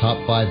Dana's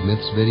Top 5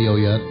 Myths video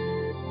yet?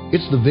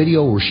 It's the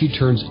video where she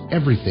turns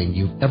everything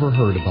you've ever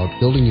heard about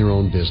building your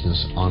own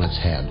business on its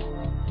head.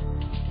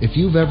 If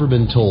you've ever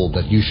been told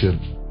that you should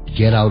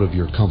get out of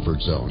your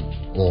comfort zone,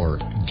 or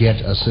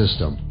get a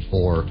system,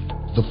 or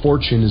the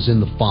fortune is in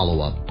the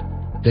follow-up,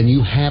 then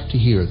you have to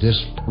hear this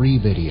free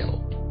video.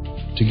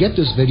 To get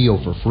this video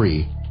for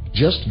free,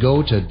 just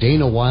go to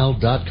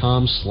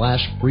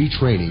DanaWilde.com/free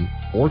training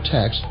or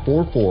text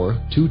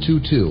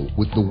 44222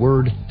 with the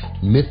word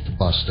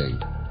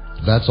myth-busting.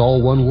 That's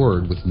all one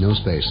word with no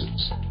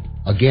spaces.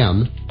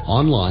 Again,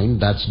 online,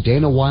 that's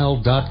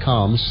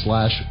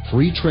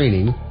DanaWilde.com/free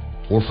training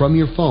or from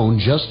your phone,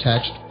 just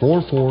text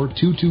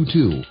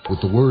 44222 with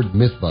the word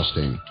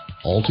Mythbusting,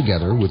 all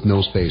together with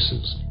no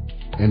spaces.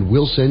 And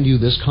we'll send you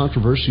this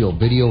controversial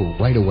video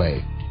right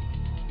away.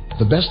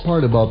 The best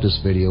part about this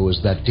video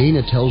is that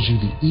Dana tells you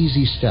the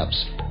easy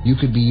steps you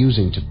could be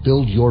using to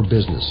build your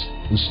business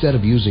instead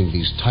of using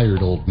these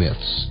tired old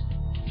myths.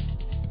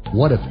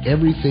 What if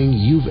everything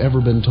you've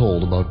ever been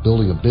told about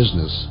building a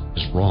business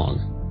is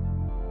wrong?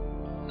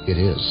 It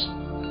is.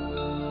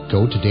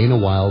 Go to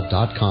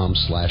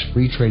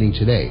danawilde.com/free training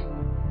today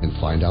and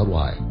find out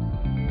why.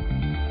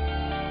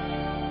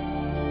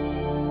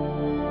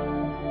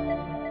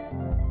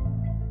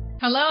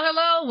 Hello,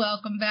 hello.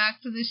 Welcome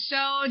back to the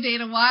show.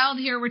 Dana Wilde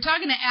here. We're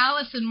talking to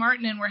Allison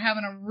Martin, and we're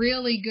having a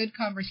really good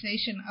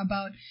conversation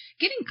about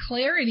getting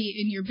clarity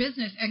in your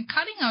business and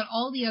cutting out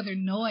all the other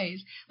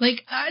noise.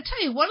 Like, I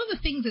tell you, one of the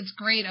things that's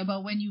great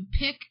about when you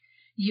pick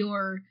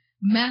your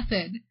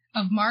method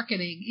of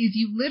marketing is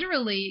you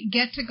literally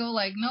get to go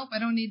like, nope, I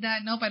don't need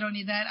that. Nope, I don't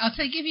need that. I'll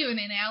give you an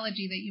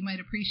analogy that you might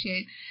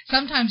appreciate.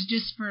 Sometimes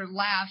just for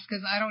laughs,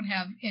 because I don't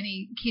have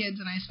any kids,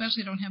 and I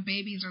especially don't have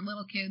babies or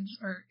little kids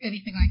or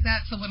anything like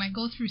that. So when I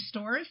go through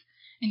stores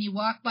and you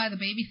walk by the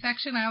baby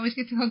section, I always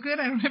get to go, good,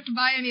 I don't have to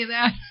buy any of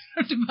that.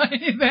 I don't have to buy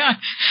any of that.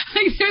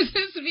 Like, there's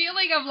this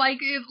feeling of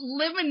like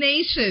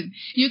elimination.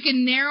 You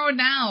can narrow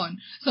down.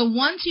 So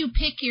once you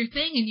pick your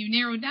thing and you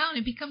narrow down,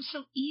 it becomes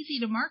so easy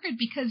to market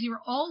because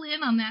you're all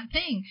in on that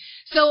thing.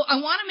 So I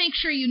want to make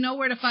sure you know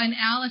where to find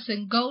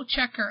Allison. Go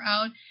check her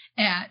out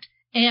at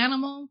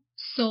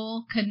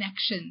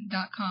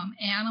animalsoulconnection.com.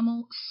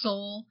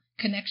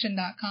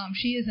 Animalsoulconnection.com.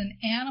 She is an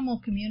animal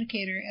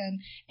communicator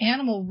and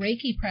animal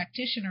Reiki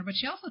practitioner, but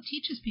she also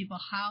teaches people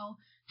how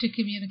to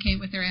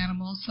communicate with their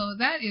animals. So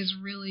that is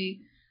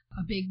really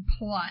a big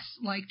plus,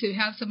 like to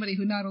have somebody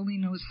who not only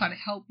knows how to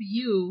help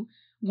you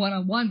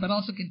one-on-one, but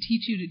also can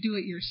teach you to do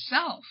it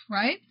yourself,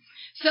 right?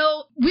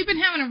 So we've been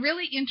having a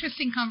really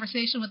interesting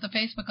conversation with the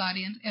Facebook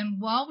audience,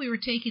 and while we were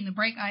taking the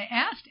break, I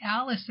asked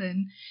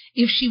Allison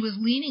if she was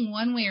leaning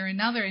one way or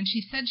another, and she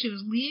said she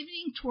was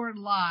leaning toward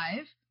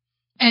live.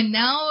 And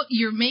now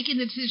you're making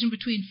the decision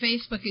between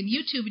Facebook and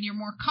YouTube, and you're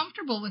more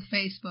comfortable with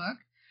Facebook,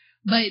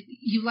 but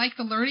you like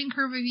the learning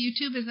curve of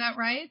YouTube. Is that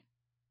right?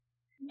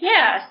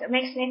 Yes. It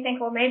makes me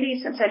think, well, maybe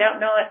since I don't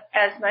know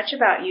as much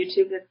about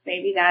YouTube, that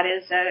maybe that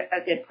is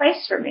a good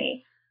place for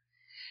me.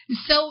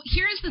 So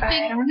here's the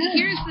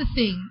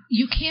thing.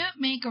 You can't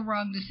make a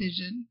wrong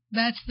decision.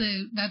 That's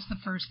the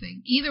first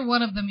thing. Either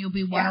one of them you'll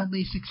be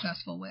wildly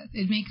successful with.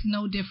 It makes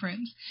no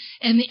difference.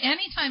 And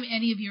anytime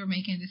any of you are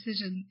making a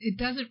decision, it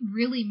doesn't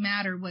really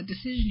matter what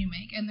decision you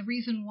make. And the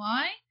reason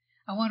why,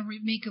 I want to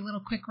make a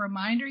little quick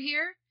reminder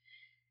here.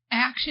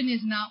 Action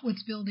is not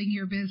what's building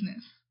your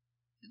business.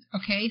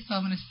 Okay, so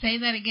I'm going to say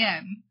that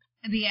again.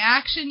 The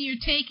action you're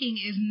taking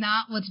is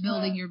not what's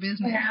building your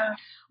business. Yeah.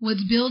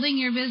 What's building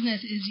your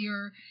business is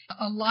your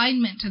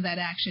alignment to that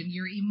action,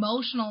 your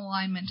emotional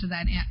alignment to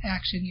that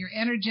action, your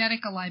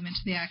energetic alignment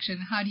to the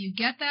action. How do you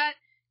get that?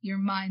 Your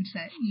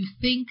mindset. You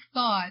think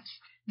thoughts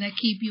that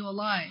keep you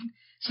aligned.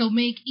 So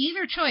make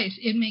either choice.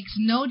 It makes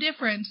no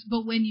difference,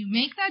 but when you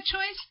make that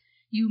choice,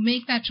 you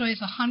make that choice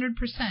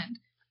 100%.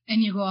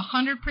 And you go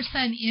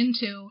 100%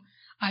 into,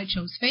 I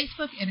chose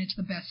Facebook, and it's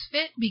the best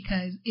fit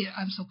because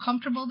I'm so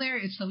comfortable there.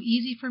 It's so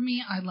easy for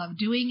me. I love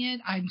doing it.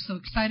 I'm so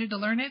excited to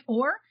learn it.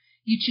 Or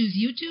you choose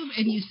YouTube,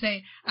 and you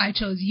say, I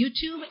chose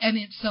YouTube, and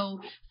it's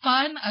so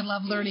fun. I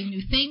love learning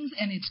new things,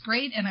 and it's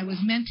great, and I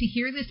was meant to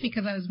hear this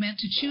because I was meant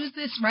to choose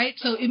this, right?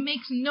 So it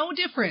makes no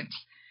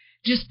difference.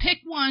 Just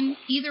pick one,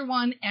 either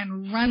one,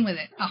 and run with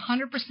it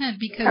 100%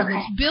 because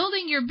what's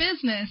building your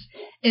business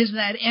is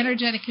that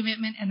energetic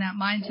commitment and that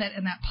mindset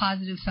and that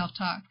positive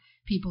self-talk.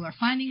 People are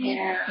finding it.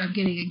 They're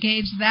getting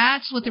engaged.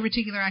 That's what the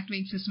reticular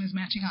activating system is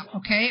matching up.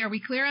 Okay? Are we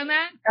clear on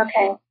that?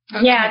 Okay.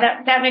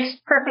 Yeah, that makes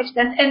perfect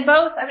sense. And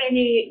both, I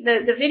mean,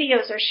 the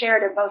videos are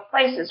shared in both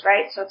places,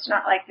 right? So it's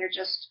not like they're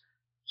just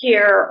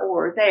here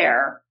or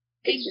there.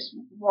 It's just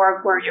more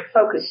of where you're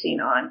focusing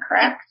on,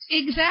 correct?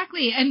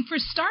 Exactly. And for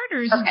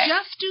starters,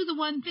 just do the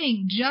one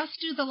thing. Just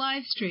do the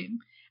live stream.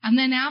 And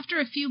then after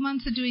a few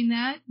months of doing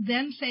that,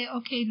 then say,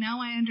 okay,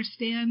 now I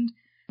understand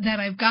that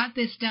I've got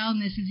this down.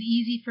 This is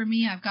easy for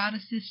me. I've got a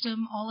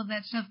system, all of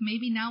that stuff.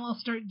 Maybe now I'll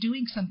start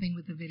doing something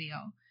with the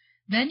video.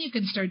 Then you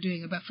can start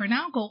doing it. But for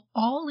now, go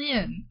all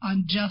in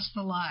on just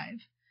the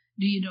live.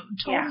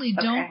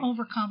 Don't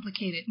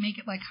overcomplicate it. Make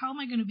it like, how am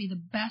I going to be the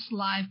best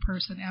live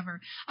person ever?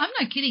 I'm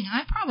not kidding.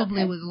 I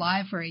probably was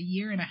live for a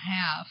year and a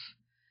half,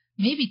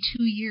 maybe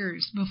 2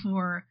 years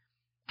before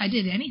I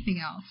did anything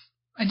else.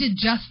 I did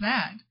just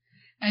that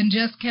and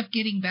just kept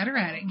getting better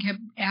at it and kept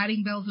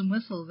adding bells and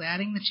whistles,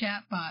 adding the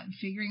chat bot and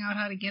figuring out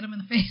how to get them in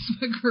the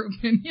Facebook group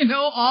and,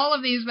 all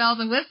of these bells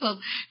and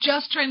whistles,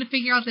 just trying to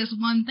figure out this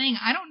one thing.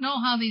 I don't know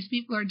how these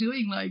people are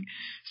doing like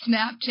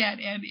Snapchat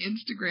and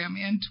Instagram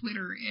and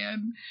Twitter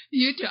and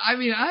YouTube. I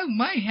mean,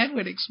 my head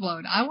would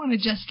explode. I want to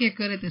just get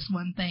good at this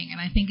one thing. And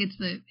I think it's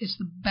the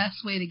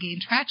best way to gain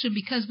traction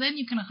because then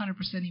you can 100%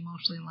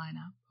 emotionally line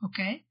up.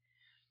 Okay?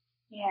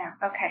 Yeah,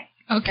 okay.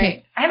 Okay.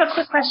 Great. I have a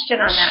quick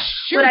question on that.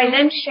 Sure. Would I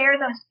then share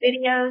those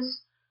videos,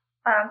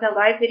 the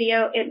live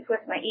video, with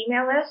my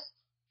email list?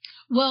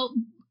 Well,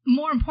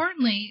 more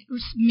importantly,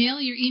 mail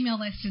your email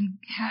list and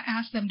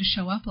ask them to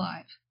show up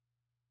live.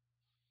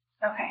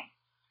 Okay.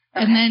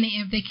 And then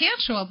if they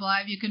can't show up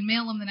live, you can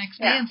mail them the next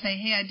day Yeah. and say,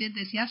 hey, I did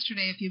this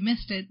yesterday. If you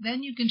missed it,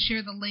 then you can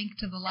share the link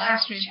to the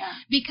live stream. Gotcha.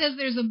 Because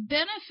there's a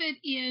benefit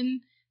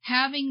in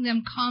having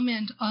them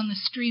comment on the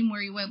stream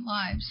where you went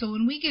live. So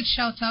when we get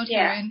shouts out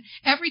here, and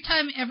every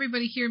time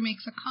everybody here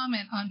makes a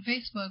comment on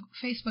Facebook,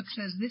 Facebook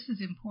says this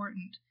is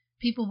important.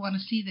 People want to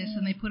see this,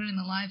 and they put it in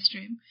the live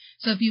stream.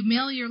 So if you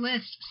mail your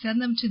list,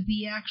 send them to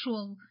the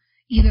actual,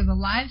 either the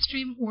live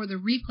stream or the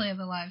replay of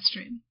the live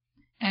stream,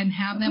 and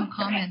have them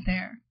comment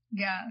there.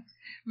 Yeah.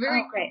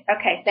 Very great.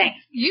 Okay, thanks.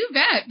 You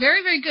bet.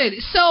 Very, very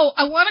good. So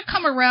I want to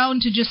come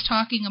around to just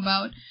talking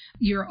about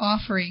your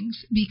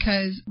offerings,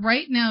 because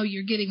right now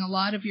you're getting a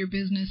lot of your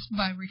business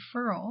by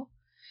referral.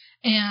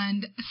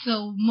 And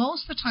so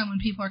most of the time when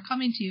people are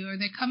coming to you, are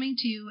they coming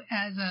to you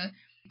as a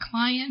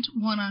client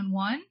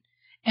one-on-one,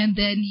 and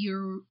then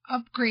you're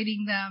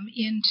upgrading them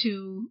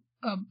into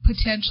a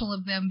potential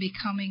of them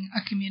becoming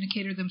a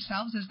communicator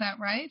themselves? Is that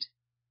right?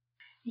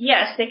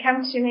 Yes, they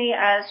come to me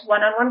as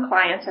one-on-one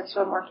clients. That's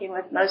who I'm working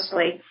with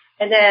mostly.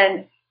 And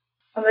then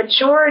a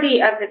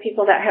majority of the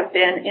people that have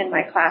been in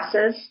my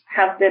classes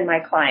have been my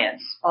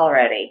clients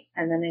already.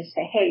 And then they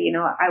say, hey,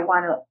 I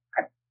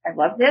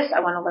love this.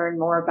 I want to learn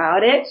more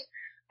about it.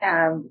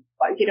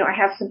 I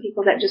have some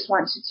people that just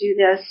want to do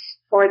this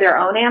for their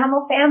own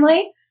animal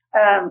family.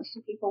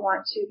 Some people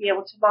want to be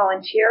able to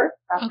volunteer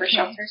for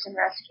shelters and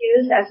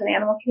rescues as an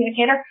animal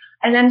communicator.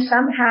 And then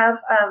some have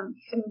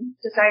some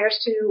desires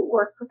to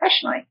work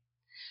professionally.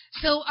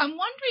 So I'm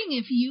wondering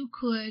if you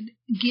could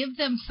give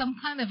them some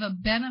kind of a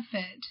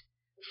benefit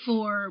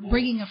for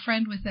bringing a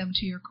friend with them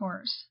to your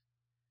course.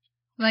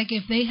 Like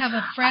if they have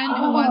a friend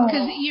who wants,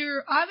 because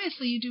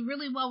you do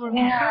really well with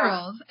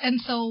referrals.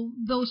 And so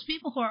those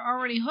people who are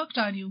already hooked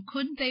on you,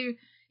 couldn't they,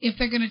 if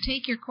they're going to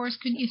take your course,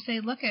 couldn't you say,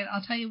 look,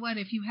 I'll tell you what,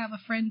 if you have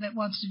a friend that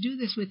wants to do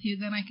this with you,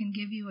 then I can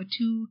give you a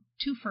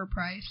two-for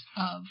price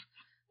of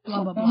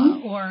blah, blah,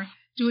 blah. Or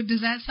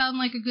does that sound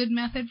like a good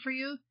method for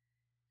you?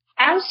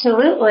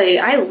 Absolutely.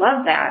 I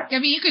love that. I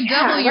mean, you could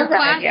double your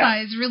class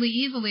size really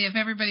easily if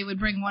everybody would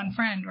bring one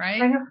friend, right?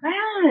 Bring a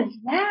friend,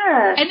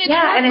 yes. And it's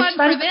more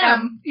fun for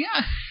them.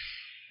 Yeah.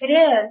 It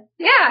is.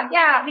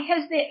 Yeah,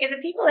 because the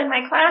people in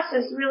my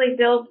classes really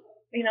build,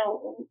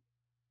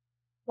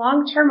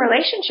 long-term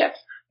relationships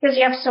because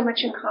you have so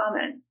much in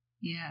common.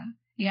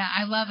 Yeah,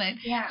 I love it.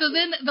 Yeah. So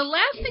then the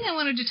last thing I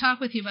wanted to talk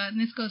with you about,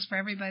 and this goes for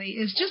everybody,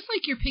 is just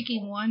like you're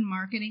picking one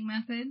marketing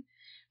method,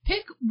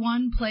 pick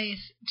one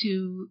place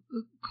to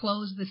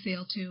close the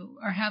sale to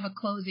or have a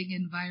closing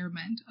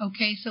environment.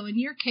 Okay, so in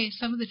your case,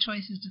 some of the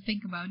choices to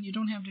think about, and you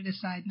don't have to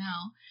decide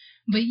now,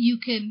 but you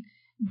can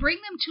bring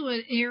them to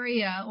an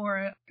area or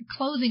a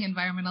closing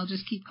environment, I'll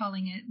just keep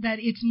calling it, that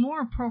it's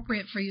more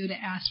appropriate for you to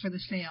ask for the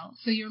sale.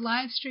 So you're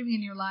live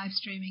streaming,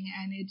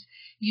 and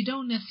you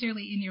don't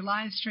necessarily in your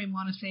live stream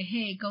want to say,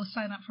 hey, go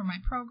sign up for my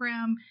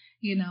program.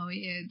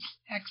 It's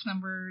X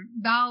number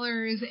of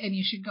dollars and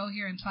you should go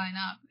here and sign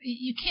up.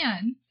 You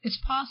can, it's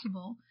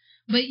possible,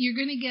 but you're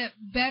going to get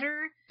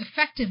better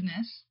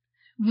effectiveness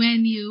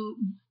when you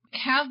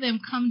have them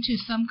come to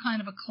some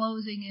kind of a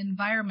closing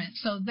environment.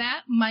 So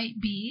that might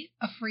be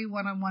a free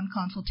one-on-one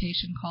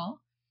consultation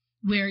call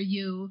where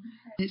you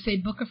say,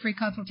 book a free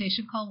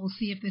consultation call. We'll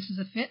see if this is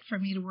a fit for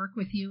me to work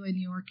with you and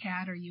your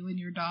cat or you and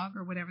your dog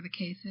or whatever the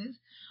case is.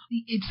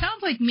 It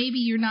sounds like maybe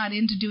you're not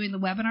into doing the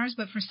webinars,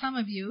 but for some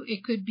of you,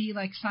 it could be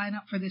like sign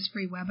up for this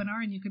free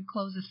webinar and you could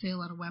close a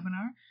sale at a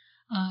webinar.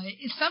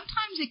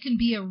 Sometimes it can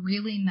be a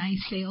really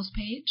nice sales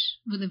page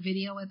with a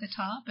video at the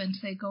top and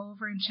say, go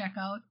over and check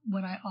out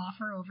what I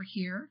offer over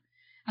here.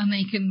 And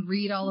they can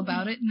read all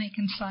about it and they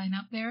can sign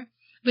up there.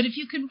 But if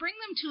you can bring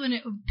them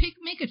to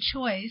make a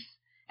choice,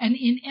 and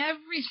in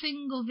every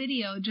single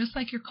video, just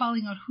like you're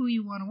calling out who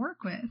you want to work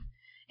with,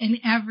 in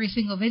every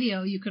single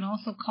video, you can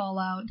also call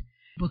out,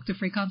 book the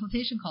free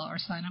consultation call or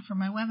sign up for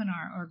my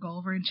webinar or go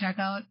over and check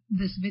out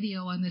this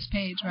video on this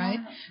page, right?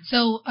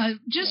 So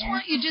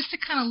want you just to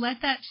kind of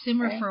let that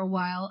simmer for a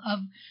while of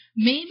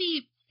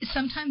maybe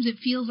sometimes it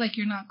feels like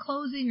you're not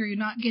closing or you're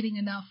not getting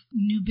enough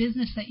new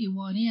business that you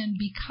want in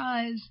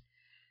because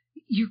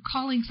you're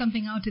calling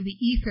something out to the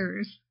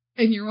ethers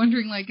and you're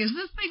wondering, like, is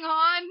this thing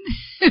on?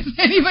 Is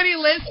anybody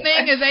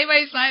listening? Is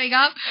anybody signing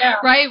up? Yeah.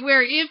 Right?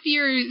 Where if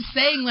you're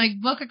saying,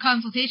 like, book a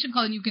consultation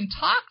call and you can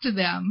talk to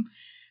them,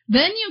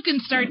 then you can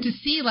start to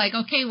see, like,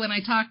 okay, when I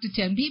talk to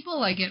 10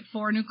 people, I get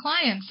 4 new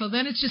clients. So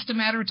then it's just a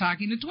matter of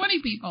talking to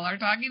 20 people or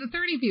talking to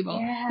 30 people.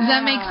 Yeah. Does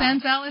that make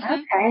sense,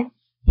 Allison? Okay.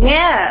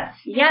 Yes,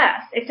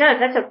 it does.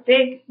 That's a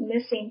big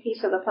missing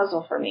piece of the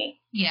puzzle for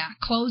me. Yeah,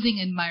 closing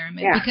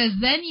environment. Yeah. Because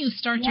then you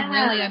start to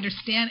really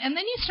understand, and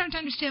then you start to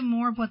understand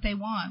more of what they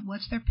want.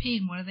 What's their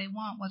pain? What do they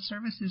want? What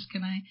services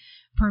can I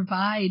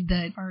provide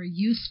that are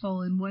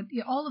useful? And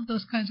all of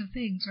those kinds of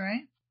things,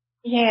 right?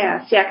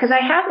 Yes, because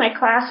I have my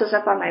classes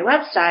up on my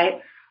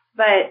website,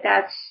 but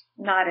that's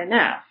not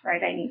enough,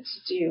 right? I need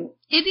to do.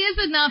 It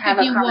is enough have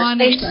if a you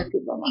want it. conversation with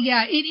people.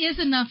 Yeah, it is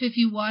enough if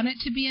you want it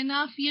to be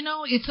enough. You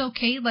know, it's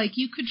okay. Like,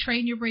 you could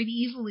train your brain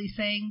easily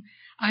saying,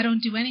 I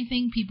don't do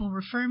anything. People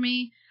refer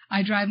me.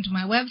 I drive them to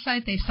my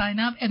website. They sign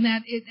up. And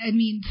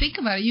think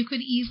about it. You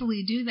could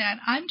easily do that.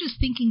 I'm just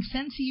thinking,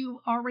 since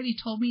you already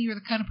told me you're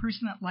the kind of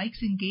person that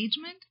likes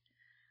engagement,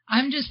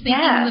 I'm just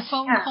thinking the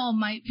phone call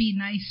might be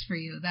nice for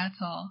you. That's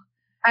all.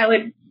 I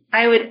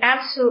would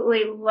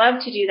absolutely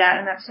love to do that,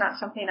 and that's not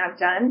something I've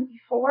done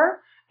before.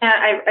 And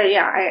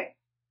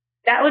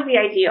that would be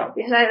ideal,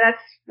 because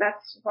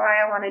that's why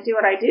I want to do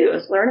what I do,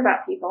 is learn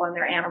about people and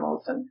their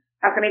animals and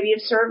how can I be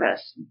of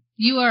service.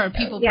 You are a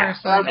people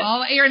person.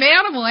 You're an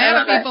animal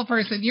and a people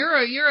person. You're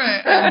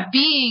a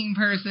being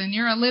person.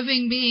 You're a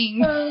living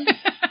being.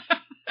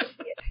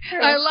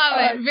 I love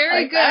it.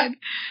 Very good.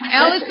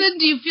 Allison,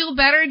 do you feel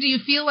better? Do you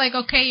feel like,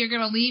 okay, you're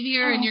going to leave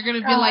here and you're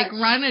going to be like,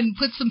 run and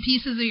put some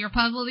pieces of your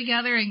puzzle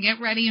together and get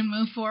ready and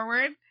move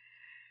forward?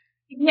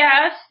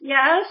 Yes.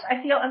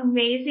 I feel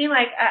amazing.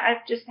 Like,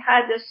 I've just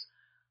had this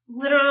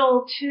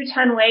literal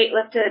 2-ton weight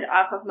lifted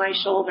off of my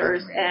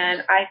shoulders,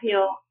 and I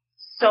feel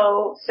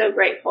so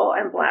grateful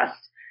and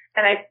blessed.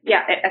 And I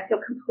feel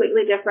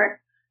completely different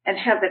and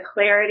have the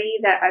clarity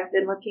that I've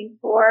been looking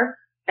for,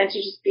 and to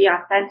just be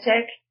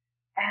authentic.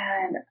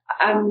 And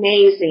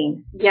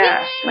amazing.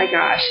 Yes. Yay! My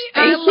gosh.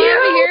 I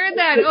love hearing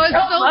that. It's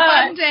so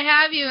fun to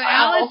have you.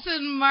 Wow.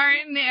 Allison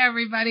Martin,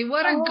 everybody.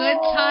 What a good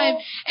time.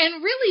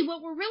 And really,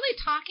 what we're really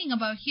talking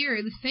about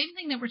here, the same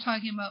thing that we're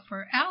talking about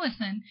for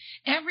Allison,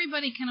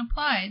 everybody can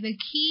apply. The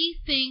key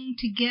thing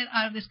to get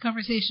out of this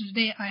conversation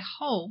today, I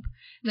hope,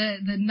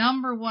 the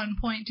number one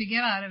point to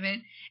get out of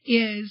it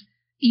is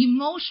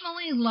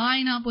emotionally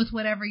line up with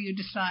whatever you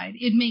decide.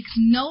 It makes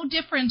no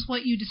difference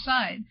what you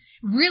decide.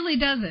 Really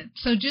doesn't.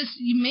 So just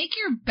you make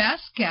your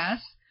best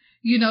guess,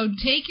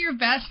 take your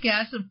best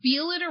guess and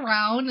feel it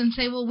around and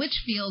say, well,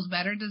 which feels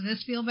better? Does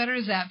this feel better?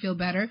 Does that feel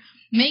better?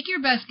 Make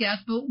your best guess.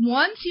 But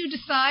once you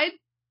decide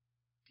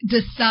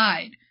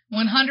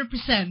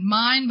 100%,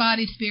 mind,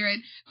 body, spirit,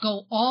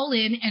 go all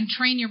in and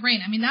train your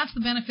brain. I mean, that's the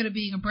benefit of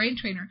being a brain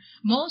trainer.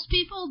 Most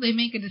people, they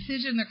make a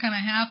decision, they're kind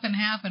of half and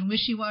half and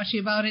wishy-washy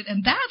about it,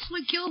 and that's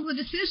what kills the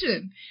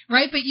decision,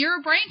 right? But you're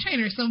a brain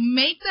trainer, so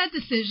make that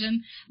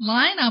decision,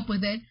 line up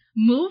with it,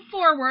 move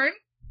forward,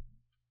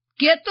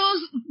 get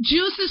those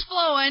juices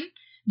flowing,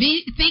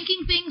 be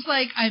thinking things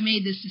like, I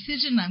made this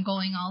decision, I'm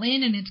going all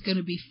in, and it's going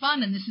to be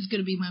fun, and this is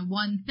going to be my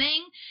one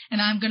thing,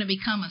 and I'm going to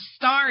become a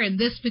star in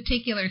this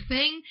particular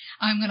thing.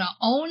 I'm going to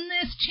own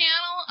this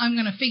channel. I'm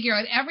going to figure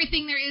out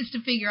everything there is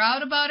to figure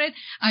out about it.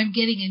 I'm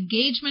getting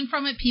engagement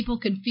from it. People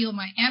can feel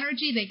my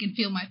energy. They can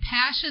feel my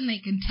passion. They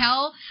can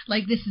tell,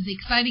 like, this is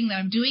exciting that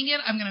I'm doing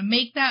it. I'm going to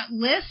make that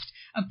list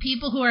of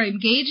people who are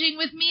engaging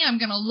with me. I'm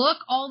going to look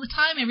all the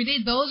time, every day.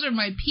 Those are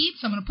my peeps.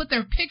 I'm going to put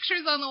their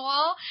pictures on the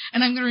wall,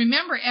 and I'm going to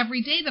remember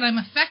every day that I'm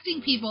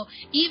affecting people,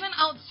 even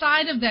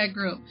outside of that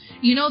group.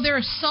 There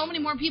are so many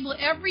more people.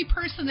 Every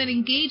person that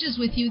engages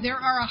with you, there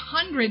are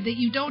 100 that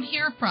you don't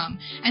hear from.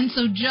 And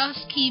so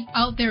just keep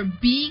out there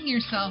being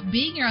yourself,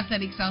 being your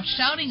authentic self,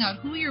 shouting out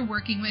who you're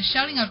working with,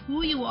 shouting out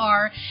who you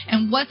are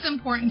and what's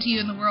important to you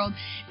in the world.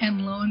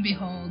 And lo and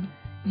behold,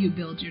 you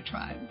build your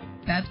tribe.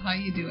 That's how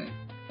you do it.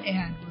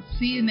 And we'll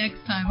see you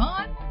next time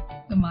on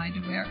The Mind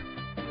Aware.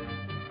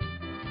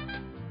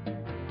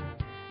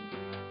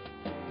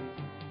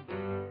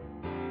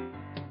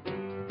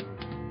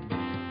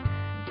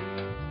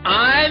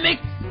 I'm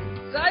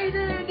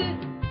excited!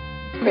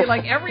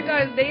 Like every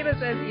time Dana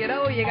says, you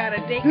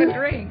gotta take a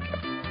drink.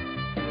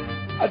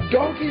 A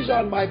donkey's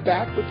on my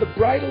back with the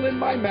bridle in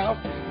my mouth,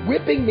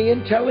 whipping me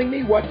and telling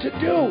me what to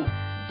do.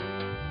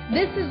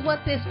 This is what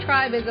this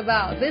tribe is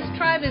about. This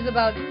tribe is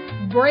about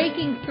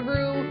breaking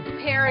through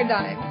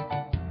paradigms.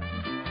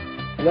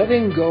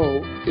 Letting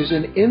go is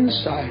an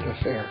inside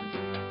affair.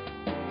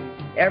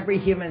 Every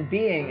human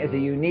being is a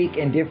unique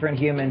and different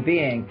human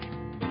being.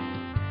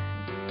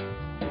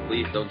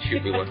 Please don't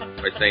shoot me by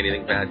saying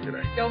anything bad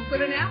today. Don't put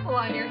an apple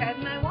on your head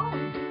and I won't.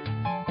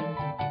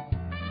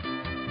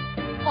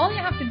 All you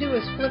have to do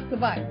is flip the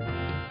button.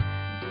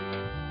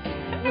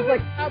 It was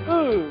like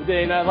taboo,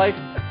 Dana. Like,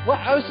 what?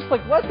 I was just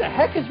like, what the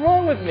heck is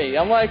wrong with me?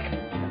 I'm like,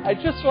 I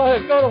just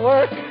want to go to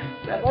work.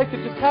 I'd like to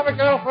just have a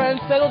girlfriend,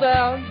 settle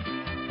down.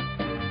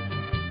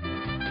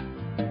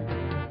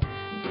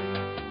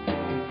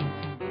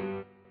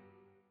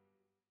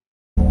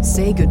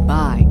 Say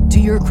goodbye to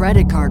your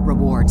credit card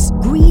rewards.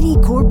 Greedy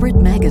corporate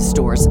mega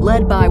stores,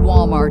 led by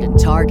Walmart and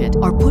Target,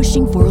 are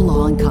pushing for a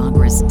law in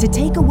Congress to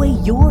take away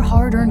your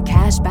hard-earned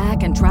cash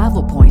back and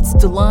travel points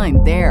to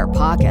line their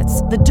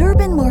pockets. The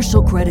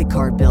Durbin-Marshall credit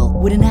card bill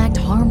would enact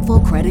harmful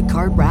credit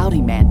card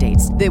routing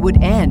mandates that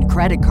would end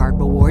credit card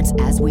rewards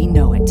as we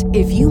know it.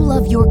 If you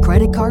love your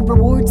credit card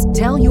rewards,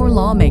 tell your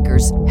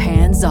lawmakers,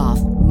 hands off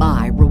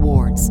my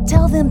rewards.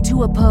 Tell them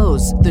to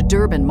oppose the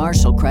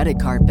Durbin-Marshall credit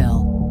card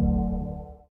bill.